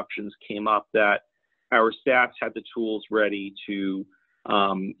disruptions came up, that our staff had the tools ready to,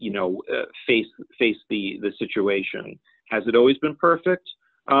 face the situation. Has it always been perfect?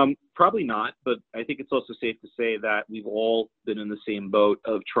 Probably not, but I think it's also safe to say that we've all been in the same boat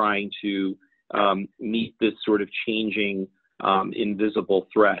of trying to meet this sort of changing invisible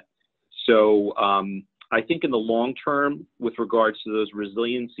threat. So I think in the long term, with regards to those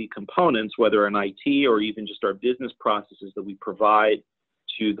resiliency components, whether in IT or even just our business processes that we provide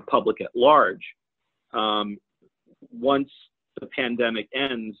to the public at large, once the pandemic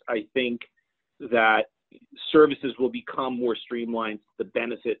ends, I think that services will become more streamlined to the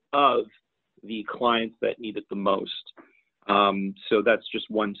benefit of the clients that need it the most. So that's just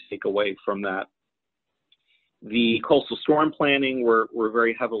one takeaway from that. The coastal storm planning we're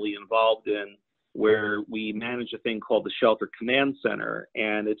very heavily involved in, where we manage a thing called the Shelter Command Center,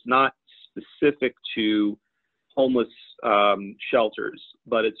 and it's not specific to homeless shelters,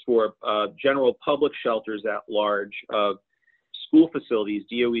 but it's for general public shelters at large of school facilities,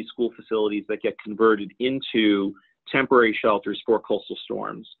 DOE school facilities that get converted into temporary shelters for coastal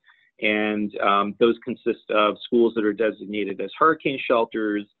storms. And those consist of schools that are designated as hurricane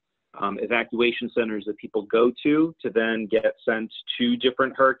shelters, evacuation centers that people go to then get sent to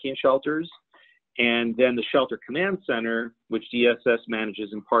different hurricane shelters. And then the Shelter Command Center, which DSS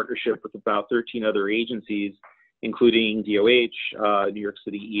manages in partnership with about 13 other agencies, including DOH, New York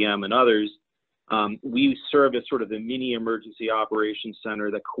City EM, and others. We serve as sort of the mini emergency operations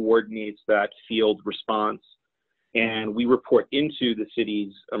center that coordinates that field response. And we report into the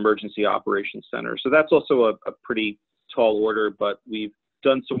city's emergency operations center. So that's also a pretty tall order, but we've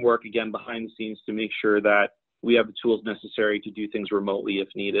done some work again behind the scenes to make sure that we have the tools necessary to do things remotely if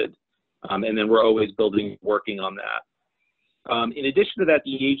needed. And then we're always working on that. In addition to that,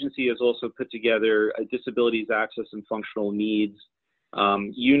 the agency has also put together a disabilities access and functional needs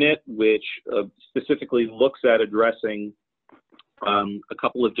unit, which specifically looks at addressing a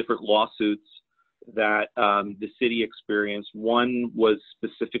couple of different lawsuits that the city experienced. One was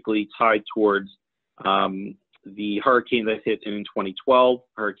specifically tied towards the hurricane that hit in 2012,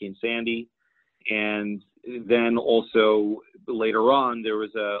 Hurricane Sandy. And then also later on, there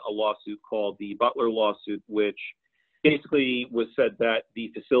was a lawsuit called the Butler lawsuit, which basically was said that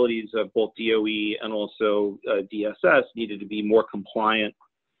the facilities of both DOE and also DSS needed to be more compliant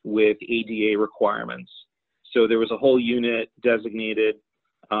with ADA requirements. So there was a whole unit designated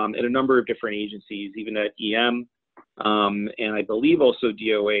at a number of different agencies, even at EM, and I believe also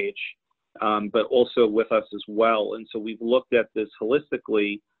DOH, but also with us as well. And so we've looked at this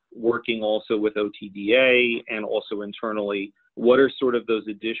holistically, working also with OTDA and also internally. What are sort of those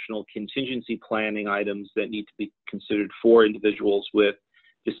additional contingency planning items that need to be considered for individuals with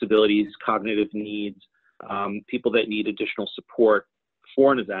disabilities, cognitive needs, people that need additional support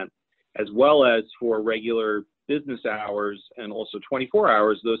for an event, as well as for regular business hours and also 24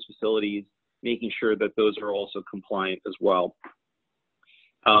 hours, those facilities, making sure that those are also compliant as well.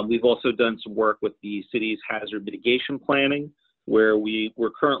 We've also done some work with the city's hazard mitigation planning, where we're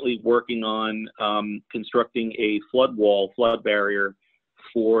currently working on constructing a flood barrier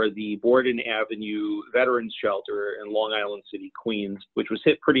for the Borden Avenue Veterans Shelter in Long Island City, Queens, which was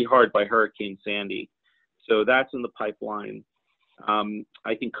hit pretty hard by Hurricane Sandy. So that's in the pipeline.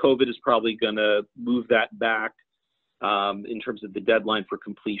 I think COVID is probably going to move that back in terms of the deadline for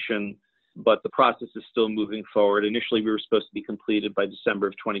completion, but the process is still moving forward. Initially, we were supposed to be completed by December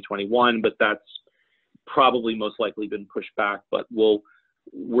of 2021, but that's probably most likely been pushed back, but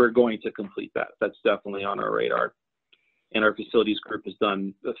we're going to complete that. That's definitely on our radar. And our facilities group has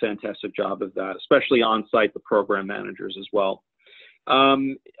done a fantastic job of that, especially on site, the program managers as well.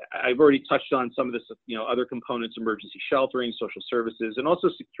 I've already touched on some of this, other components, emergency sheltering, social services, and also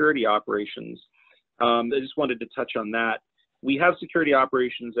security operations. I just wanted to touch on that. We have security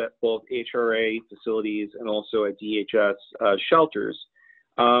operations at both HRA facilities and also at DHS shelters.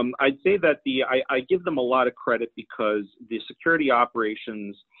 I'd say that I give them a lot of credit because the security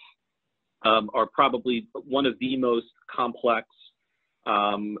operations are probably one of the most complex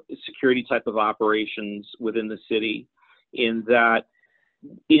security type of operations within the city, in that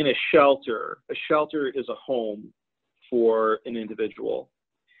in a shelter is a home for an individual.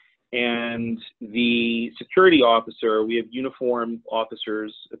 And the security officer, we have uniformed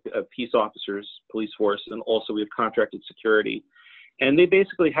officers, peace officers, police force, and also we have contracted security. And they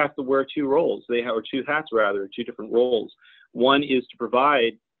basically have to wear two roles. They have, or two hats rather, two different roles. One is to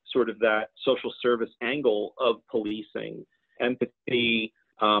provide sort of that social service angle of policing, empathy,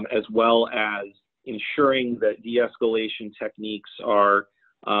 as well as ensuring that de-escalation techniques are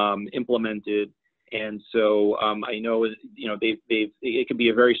implemented. And so I know, it can be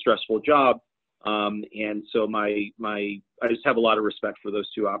a very stressful job. And so I just have a lot of respect for those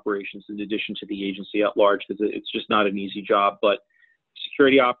two operations in addition to the agency at large, because it's just not an easy job. But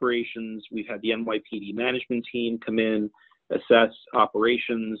security operations, we've had the NYPD management team come in, assess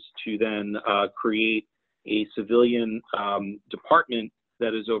operations to then create a civilian department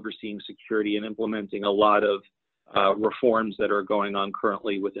that is overseeing security and implementing a lot of reforms that are going on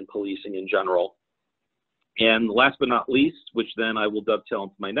currently within policing in general. And last but not least, which then I will dovetail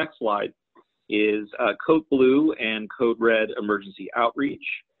into my next slide, is Code Blue and Code Red emergency outreach,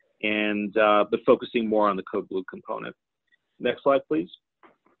 and but focusing more on the Code Blue component. Next slide, please.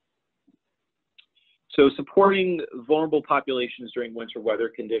 So supporting vulnerable populations during winter weather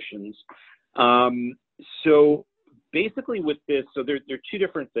conditions. So basically with this, so there are two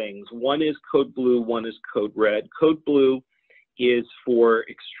different things. One is code blue, one is code red. Code blue is for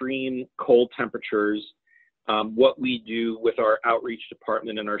extreme cold temperatures, what we do with our outreach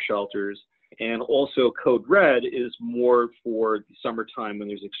department and our shelters. And also code red is more for the summertime when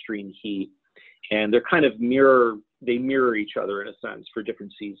there's extreme heat. And they're kind of they mirror each other in a sense for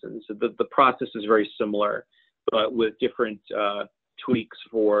different seasons. So the process is very similar, but with different tweaks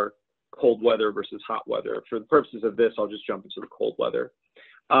for cold weather versus hot weather. For the purposes of this, I'll just jump into the cold weather.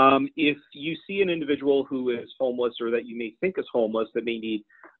 If you see an individual who is homeless or that you may think is homeless that may need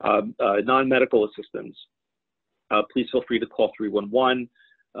non-medical assistance, please feel free to call 311.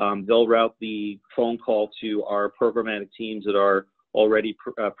 They'll route the phone call to our programmatic teams that are already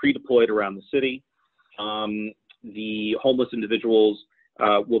pre-deployed around the city. The homeless individuals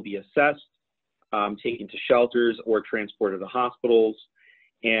will be assessed, taken to shelters or transported to hospitals.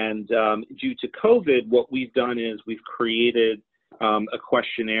 And due to COVID, what we've done is we've created a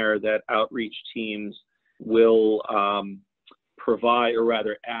questionnaire that outreach teams will provide, or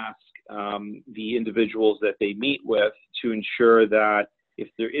rather ask the individuals that they meet with to ensure that if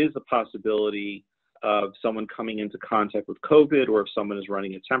there is a possibility of someone coming into contact with COVID, or if someone is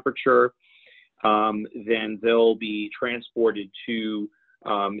running a temperature, then they'll be transported to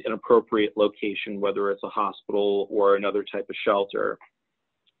an appropriate location, whether it's a hospital or another type of shelter.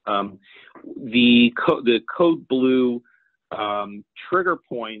 The code blue trigger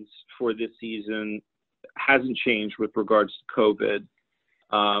points for this season hasn't changed with regards to COVID.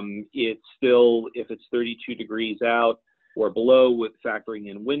 It's still, if it's 32 degrees out or below, with factoring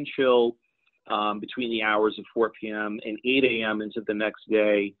in wind chill, between the hours of 4 p.m. and 8 a.m. into the next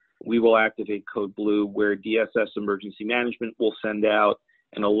day, we will activate code blue, where DSS Emergency Management will send out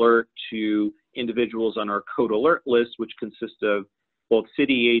an alert to individuals on our code alert list, which consists of both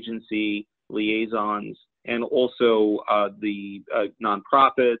city agency liaisons and also the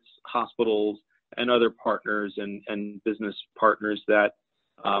nonprofits, hospitals, and other partners and business partners that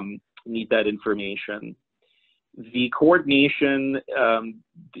need that information. The coordination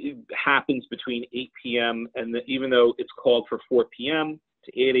happens between 8 p.m. and even though it's called for 4 p.m.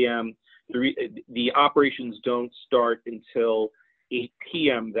 to 8 a.m., the operations don't start until 8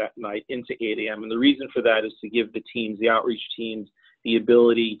 p.m. that night into 8 a.m. And the reason for that is to give the teams, the outreach teams, the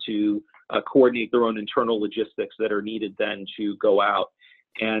ability to coordinate their own internal logistics that are needed then to go out.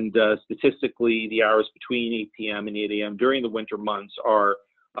 And statistically, the hours between 8 p.m. and 8 a.m. during the winter months are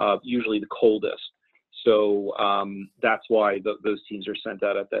usually the coldest. So that's why those teams are sent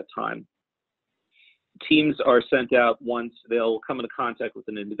out at that time. Teams are sent out once they'll come into contact with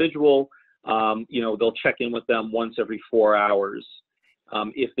an individual. They'll check in with them once every 4 hours.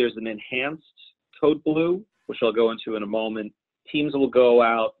 If there's an enhanced code blue, which I'll go into in a moment, teams will go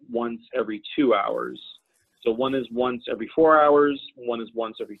out once every 2 hours. So one is once every 4 hours, one is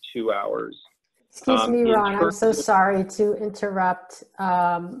once every 2 hours. Excuse me, Ron, I'm so sorry to interrupt.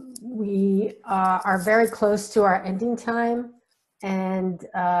 We are very close to our ending time, and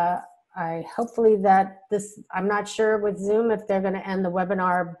I hopefully that I'm not sure with Zoom if they're going to end the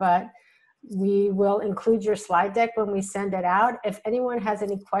webinar, but we will include your slide deck when we send it out. If anyone has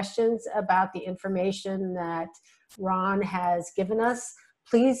any questions about the information that Ron has given us,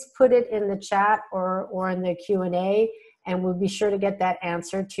 please put it in the chat or in the Q&A, and we'll be sure to get that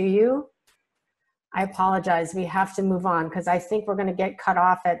answer to you. I apologize. We have to move on because I think we're going to get cut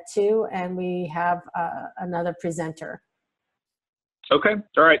off at 2 and we have another presenter. Okay.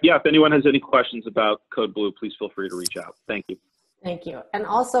 All right. Yeah. If anyone has any questions about code blue, please feel free to reach out. Thank you. Thank you. And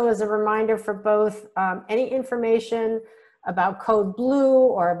also as a reminder for both, any information about code blue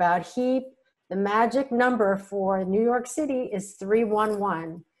or about HEAP, the magic number for New York City is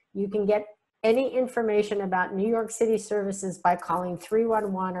 311. You can get any information about New York City services by calling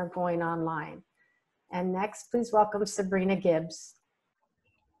 311 or going online. And next, please welcome Sabrina Gibbs.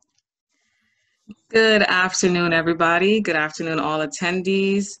 Good afternoon, everybody. Good afternoon, all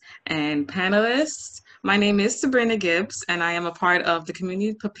attendees and panelists. My name is Sabrina Gibbs, and I am a part of the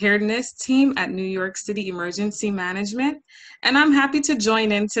Community Preparedness team at New York City Emergency Management. And I'm happy to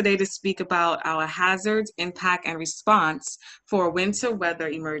join in today to speak about our hazards, impact, and response for winter weather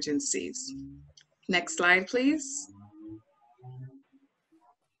emergencies. Next slide, please.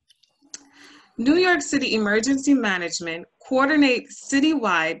 New York City Emergency Management coordinates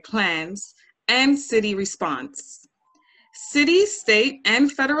citywide plans and city response. City, state,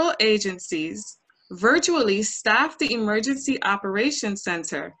 and federal agencies virtually staff the Emergency Operations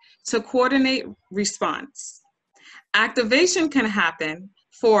Center to coordinate response. Activation can happen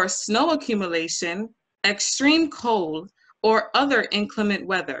for snow accumulation, extreme cold, or other inclement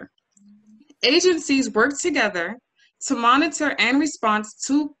weather. Agencies work together to monitor and respond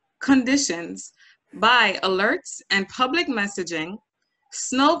to conditions by alerts and public messaging,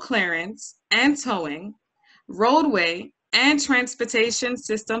 snow clearance and towing, roadway and transportation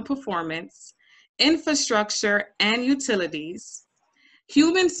system performance, infrastructure and utilities,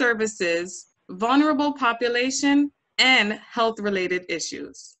 human services, vulnerable population, and health-related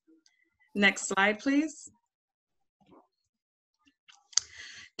issues. Next slide, please.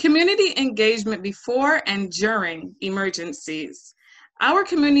 Community engagement before and during emergencies. Our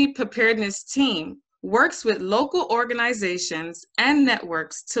community preparedness team works with local organizations and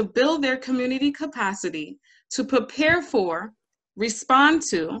networks to build their community capacity to prepare for, respond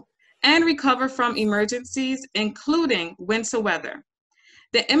to, and recover from emergencies, including winter weather.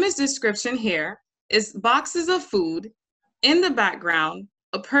 The image description here is boxes of food, in the background,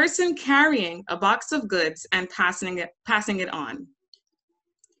 a person carrying a box of goods and passing it on.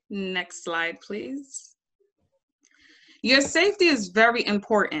 Next slide, please. Your safety is very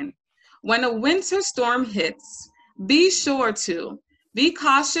important. When a winter storm hits, be sure to be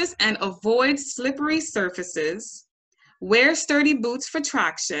cautious and avoid slippery surfaces, wear sturdy boots for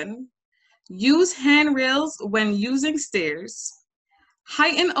traction, use handrails when using stairs,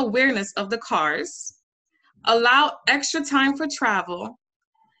 heighten awareness of the cars, allow extra time for travel,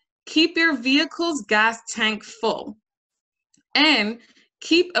 keep your vehicle's gas tank full, and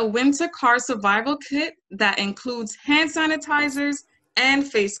keep a winter car survival kit that includes hand sanitizers and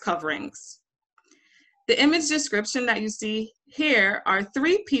face coverings. The image description that you see here are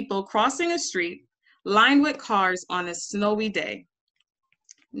 3 people crossing a street lined with cars on a snowy day.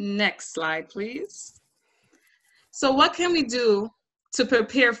 Next slide, please. So what can we do to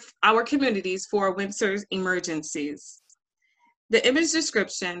prepare our communities for winter emergencies? The image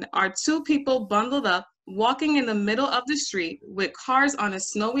description are 2 people bundled up, walking in the middle of the street with cars on a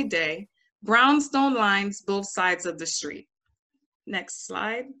snowy day, brownstone lines both sides of the street. Next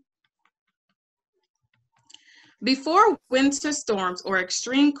slide. Before winter storms or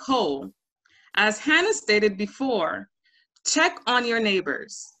extreme cold, as Hannah stated before, check on your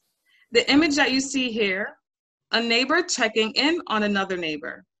neighbors. The image that you see here, a neighbor checking in on another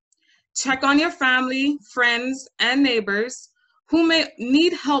neighbor. Check on your family, friends, and neighbors who may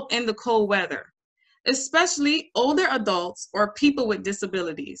need help in the cold weather, especially older adults or people with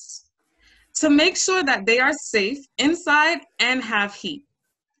disabilities, to make sure that they are safe inside and have heat,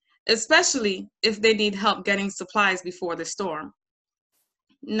 especially if they need help getting supplies before the storm.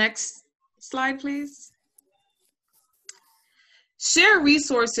 Next slide, please. Share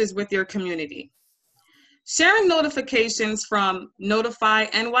resources with your community. Sharing notifications from Notify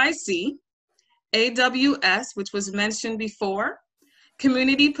NYC, AWS, which was mentioned before,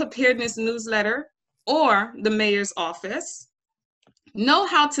 Community Preparedness Newsletter, or the Mayor's Office. Know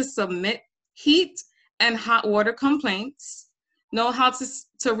how to submit heat and hot water complaints. Know how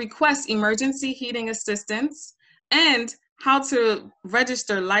to request emergency heating assistance, and how to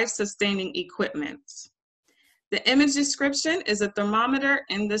register life-sustaining equipment. The image description is a thermometer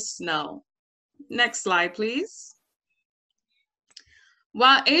in the snow. Next slide, please.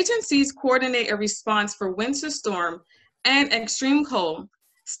 While agencies coordinate a response for winter storm and extreme cold,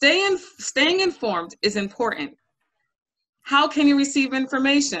 staying informed is important. How can you receive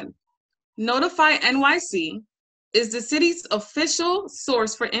information? Notify NYC is the city's official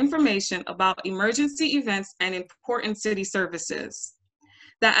source for information about emergency events and important city services.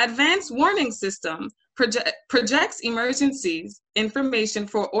 The Advanced Warning System projects emergencies information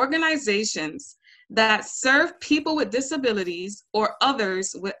for organizations that serve people with disabilities or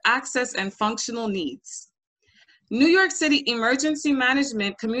others with access and functional needs. New York City Emergency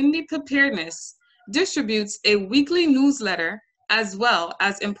Management Community Preparedness distributes a weekly newsletter as well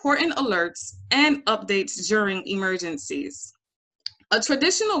as important alerts and updates during emergencies. A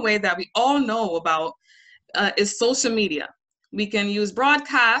traditional way that we all know about is social media. We can use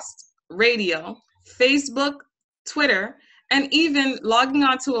broadcast, radio, Facebook, Twitter, and even logging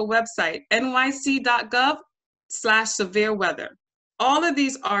onto a website, nyc.gov/severe weather. All of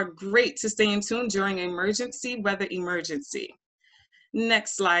these are great to stay in tune during weather emergency.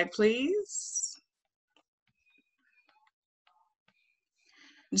 Next slide, please.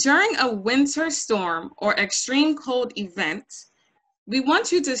 During a winter storm or extreme cold event, we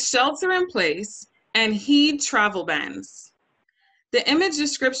want you to shelter in place and heed travel bans. The image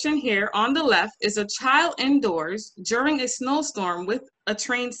description here on the left is a child indoors during a snowstorm with a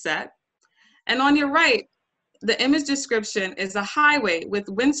train set. And on your right, the image description is a highway with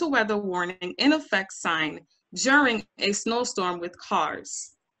winter weather warning in effect sign during a snowstorm with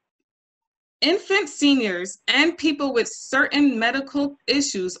cars. Infant seniors and people with certain medical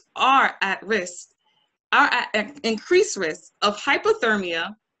issues are at increased risk of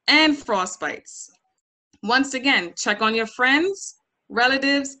hypothermia and frostbites. Once again, check on your friends,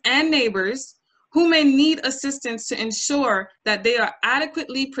 relatives, and neighbors who may need assistance to ensure that they are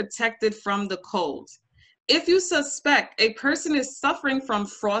adequately protected from the cold. If you suspect a person is suffering from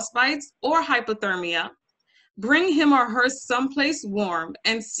frostbites or hypothermia, bring him or her someplace warm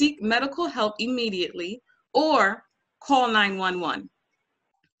and seek medical help immediately or call 911.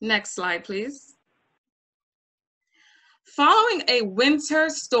 Next slide, please. Following a winter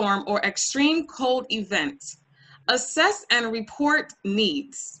storm or extreme cold event, assess and report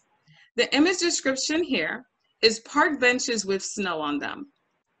needs. The image description here is park benches with snow on them.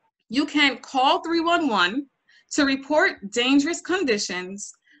 You can call 311 to report dangerous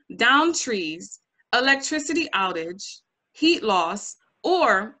conditions, downed trees, electricity outage, heat loss,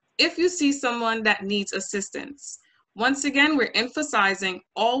 or if you see someone that needs assistance. Once again, we're emphasizing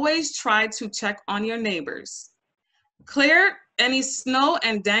always try to check on your neighbors. Clear any snow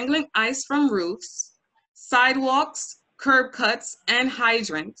and dangling ice from roofs, sidewalks, curb cuts, and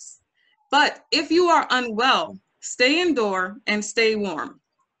hydrants. But if you are unwell, stay indoor and stay warm.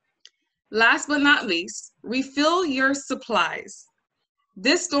 Last but not least, refill your supplies.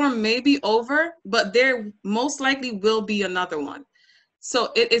 This storm may be over, but there most likely will be another one.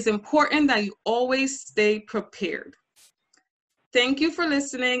 So it is important that you always stay prepared. Thank you for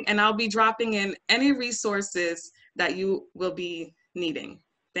listening, and I'll be dropping in any resources that you will be needing.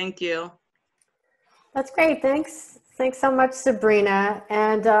 Thank you. That's great. Thanks. Thanks so much, Sabrina.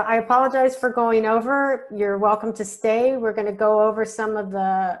 And I apologize for going over. You're welcome to stay. We're going to go over some of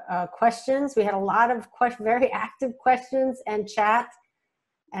the questions. We had a lot of very active questions and chat.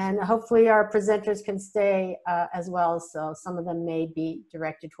 And hopefully our presenters can stay as well. So some of them may be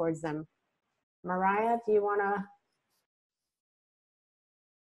directed towards them. Mariah, do you want to?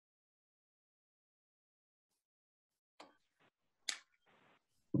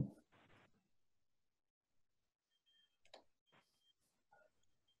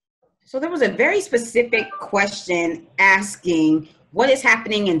 So there was a very specific question asking what is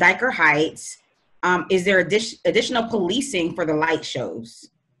happening in Dyker Heights. Is there additional policing for the light shows?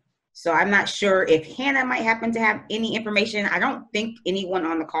 So I'm not sure if Hannah might happen to have any information. I don't think anyone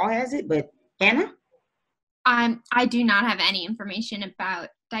on the call has it, but Hannah? I do not have any information about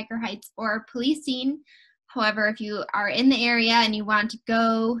Dyker Heights or policing. However, if you are in the area and you want to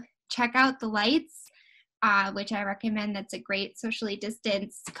go check out the lights, which I recommend, that's a great socially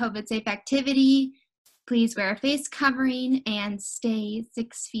distanced, COVID-safe activity. Please wear a face covering and stay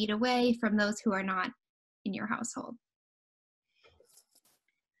 6 feet away from those who are not in your household.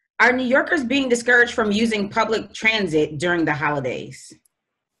 Are New Yorkers being discouraged from using public transit during the holidays?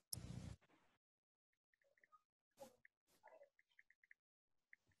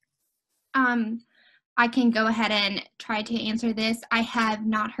 I can go ahead and try to answer this. I have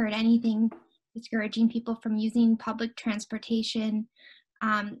not heard anything discouraging people from using public transportation.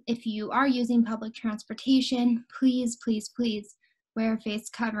 If you are using public transportation, please, please, please wear a face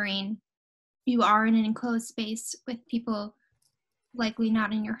covering. You are in an enclosed space with people likely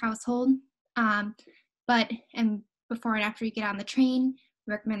not in your household. But before and after you get on the train,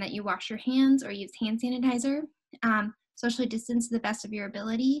 we recommend that you wash your hands or use hand sanitizer. Socially distance to the best of your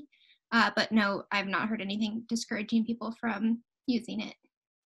ability. But no, I've not heard anything discouraging people from using it.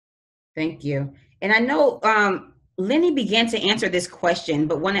 Thank you. And I know Lenny began to answer this question,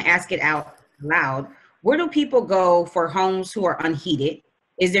 but want to ask it out loud. Where do people go for homes who are unheated?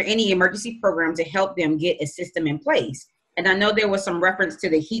 Is there any emergency program to help them get a system in place? And I know there was some reference to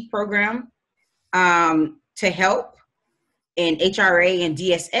the heat program to help in HRA and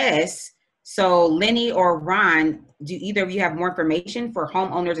DSS. So Lenny or Ron, do either of you have more information for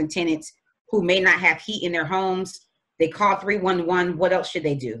homeowners and tenants who may not have heat in their homes? They call 311. What else should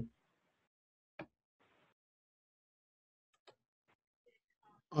they do?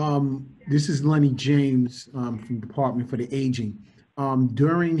 This is Lenny James from Department for the Aging.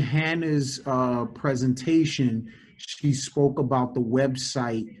 During Hannah's presentation, she spoke about the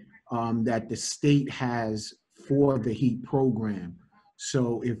website that the state has for the HEAT program.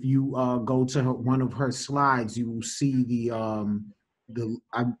 So if you go to one of her slides, you will see the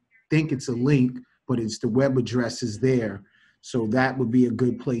I think it's a link, but it's the web address is there. So that would be a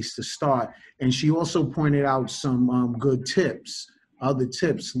good place to start. And she also pointed out some good tips. Other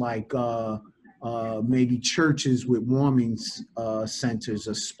tips like maybe churches with warming centers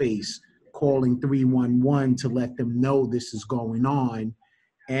or space, calling 311 to let them know this is going on,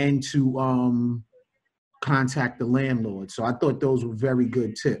 and to contact the landlord. So I thought those were very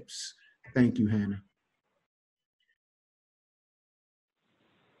good tips. Thank you, Hannah.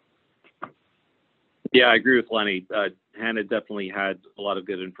 Yeah, I agree with Lenny. Hannah definitely had a lot of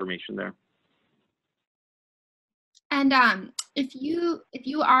good information there. And if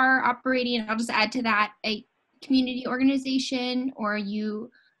you are operating, I'll just add to that, a community organization, or you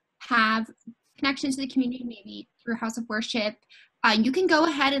have connections to the community, maybe through House of Worship, you can go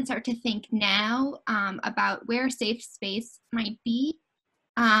ahead and start to think now about where a safe space might be.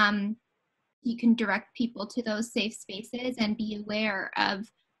 You can direct people to those safe spaces and be aware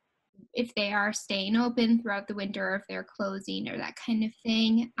of if they are staying open throughout the winter, or if they're closing, or that kind of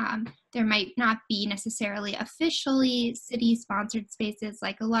thing. There might not be necessarily officially city-sponsored spaces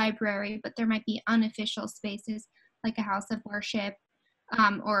like a library, but there might be unofficial spaces like a house of worship,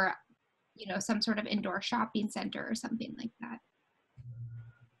 or some sort of indoor shopping center or something like that.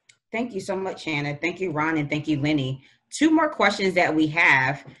 Thank you so much, Hannah. Thank you, Ron, and thank you, Lenny. Two more questions that we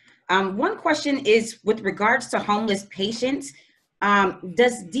have. One question is with regards to homeless patients.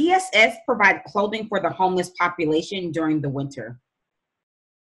 Does DSS provide clothing for the homeless population during the winter?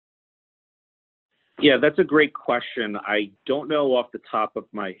 Yeah, that's a great question. I don't know off the top of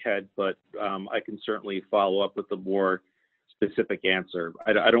my head, but I can certainly follow up with a more specific answer.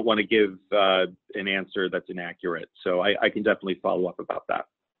 I don't want to give an answer that's inaccurate, so I can definitely follow up about that.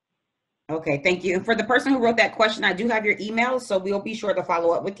 Okay, thank you. And for the person who wrote that question, I do have your email, so we'll be sure to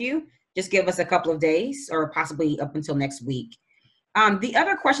follow up with you. Just give us a couple of days, or possibly up until next week. The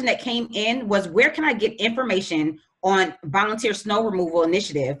other question that came in was, where can I get information on volunteer snow removal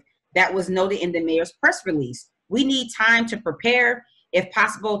initiative that was noted in the mayor's press release? We need time to prepare, if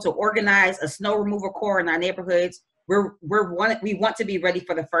possible, to organize a snow removal corps in our neighborhoods. We want to be ready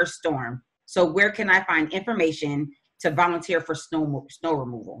for the first storm. So where can I find information to volunteer for snow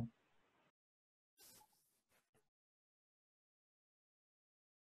removal?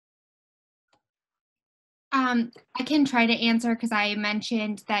 I can try to answer, because I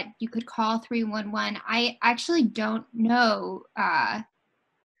mentioned that you could call 311. I actually don't know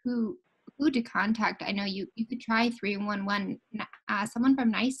who to contact. I know you could try 311. Someone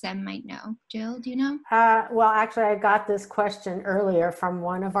from NICEM might know. Jill, do you know? Well, actually, I got this question earlier from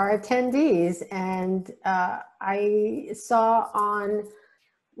one of our attendees, and I saw on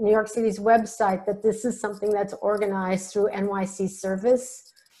New York City's website that this is something that's organized through NYC Service.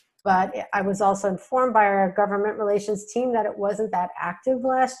 But I was also informed by our government relations team that it wasn't that active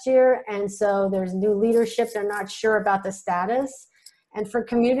last year. And so there's new leadership. They're not sure about the status. And for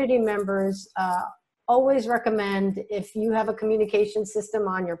community members, always recommend, if you have a communication system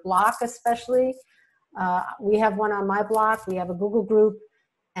on your block especially, we have one on my block, we have a Google group.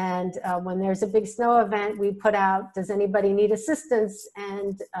 And when there's a big snow event, we put out, does anybody need assistance?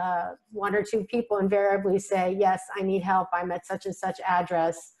 And one or two people invariably say, yes, I need help, I'm at such and such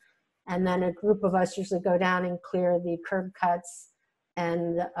address. And then a group of us usually go down and clear the curb cuts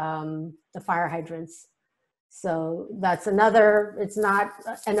and the fire hydrants. So that's another, it's not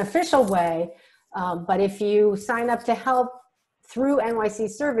an official way, but if you sign up to help through NYC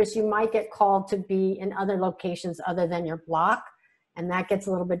Service, you might get called to be in other locations other than your block. And that gets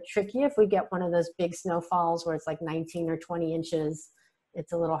a little bit tricky if we get one of those big snowfalls where it's like 19 or 20 inches.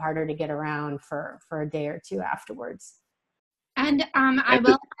 It's a little harder to get around for a day or two afterwards. And I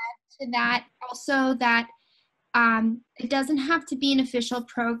will add to that also that it doesn't have to be an official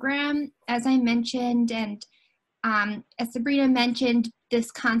program, as I mentioned, and as Sabrina mentioned,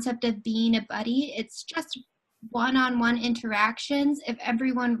 this concept of being a buddy, it's just one-on-one interactions. If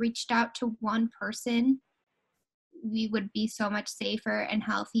everyone reached out to one person, we would be so much safer and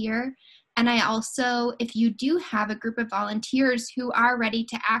healthier. And I also, if you do have a group of volunteers who are ready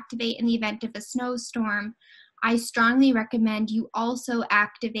to activate in the event of a snowstorm, I strongly recommend you also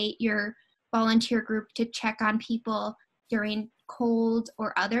activate your volunteer group to check on people during cold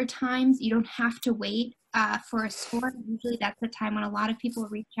or other times. You don't have to wait for a storm. Usually that's the time when a lot of people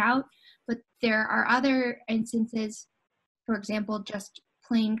reach out, but there are other instances, for example, just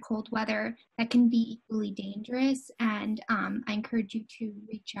plain cold weather, that can be equally dangerous. And I encourage you to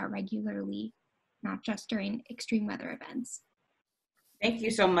reach out regularly, not just during extreme weather events. Thank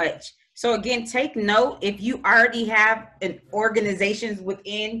you so much. So again, take note, if you already have an organizations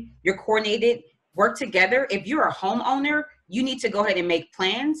within your coordinated, work together. If you're a homeowner, you need to go ahead and make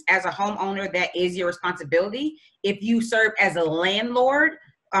plans. As a homeowner, that is your responsibility. If you serve as a landlord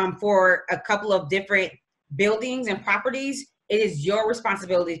for a couple of different buildings and properties, it is your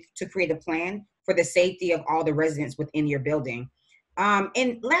responsibility to create a plan for the safety of all the residents within your building.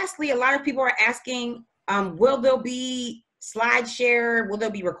 And lastly, a lot of people are asking, will there be slide share? Will there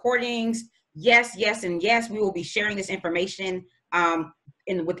be recordings? Yes, yes, and yes. We will be sharing this information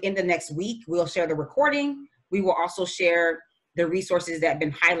within the next week, we'll share the recording. We will also share the resources that have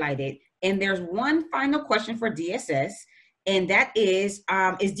been highlighted. And there's one final question for DSS, and that is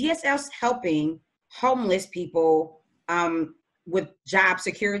DSS helping homeless people with job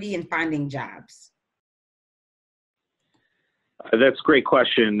security and finding jobs? That's a great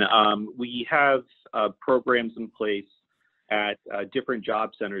question. We have programs in place at different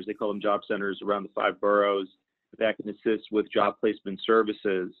job centers. They call them job centers around the 5 boroughs that can assist with job placement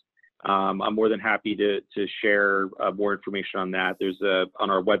services. I'm more than happy to share more information on that. On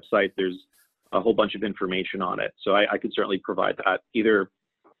our website, there's a whole bunch of information on it. So I could certainly provide that either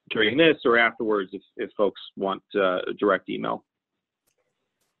during this or afterwards if folks want a direct email.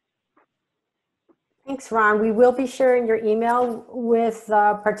 Thanks, Ron. We will be sharing your email with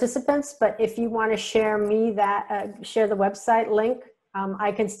participants, but if you want to share share the website link,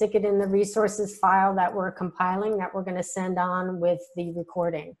 I can stick it in the resources file that we're compiling that we're going to send on with the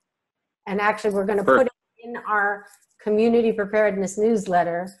recording. And actually, we're going to put it in our community preparedness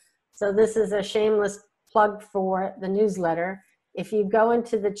newsletter. So this is a shameless plug for the newsletter. If you go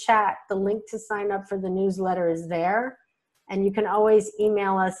into the chat, the link to sign up for the newsletter is there. And you can always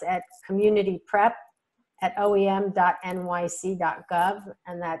email us at communityprep@oem.nyc.gov,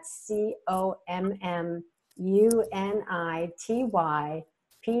 and that's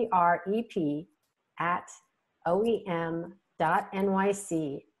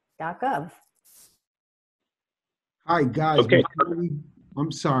Hi, guys. Okay.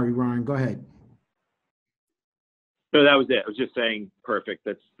 I'm sorry, Ryan. Go ahead. No, that was it. I was just saying, perfect.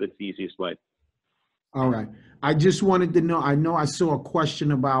 That's the easiest way. All right. I just wanted to know, I know I saw a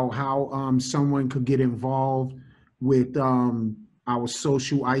question about how someone could get involved with our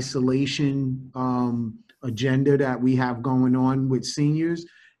social isolation agenda that we have going on with seniors.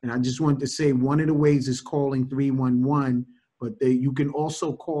 And I just wanted to say one of the ways is calling 311, but you can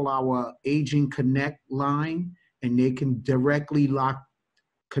also call our Aging Connect line, and they can directly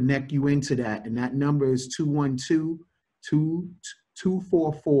connect you into that. And that number is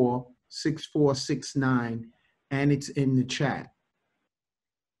 212-244-6469, and it's in the chat.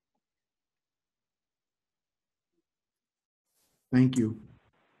 Thank you.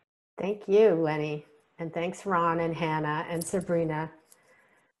 Thank you, Lenny. And thanks, Ron and Hannah and Sabrina.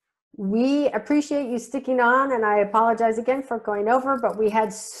 We appreciate you sticking on, and I apologize again for going over, but we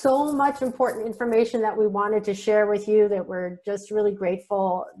had so much important information that we wanted to share with you that we're just really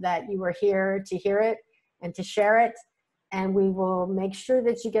grateful that you were here to hear it and to share it. And we will make sure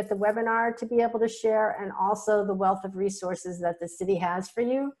that you get the webinar to be able to share, and also the wealth of resources that the city has for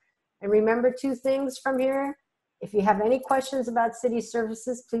you. And remember 2 things from here. If you have any questions about city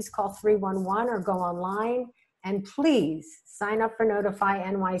services, please call 311 or go online. And please sign up for Notify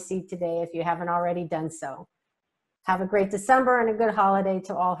NYC today if you haven't already done so. Have a great December and a good holiday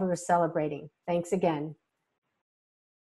to all who are celebrating. Thanks again.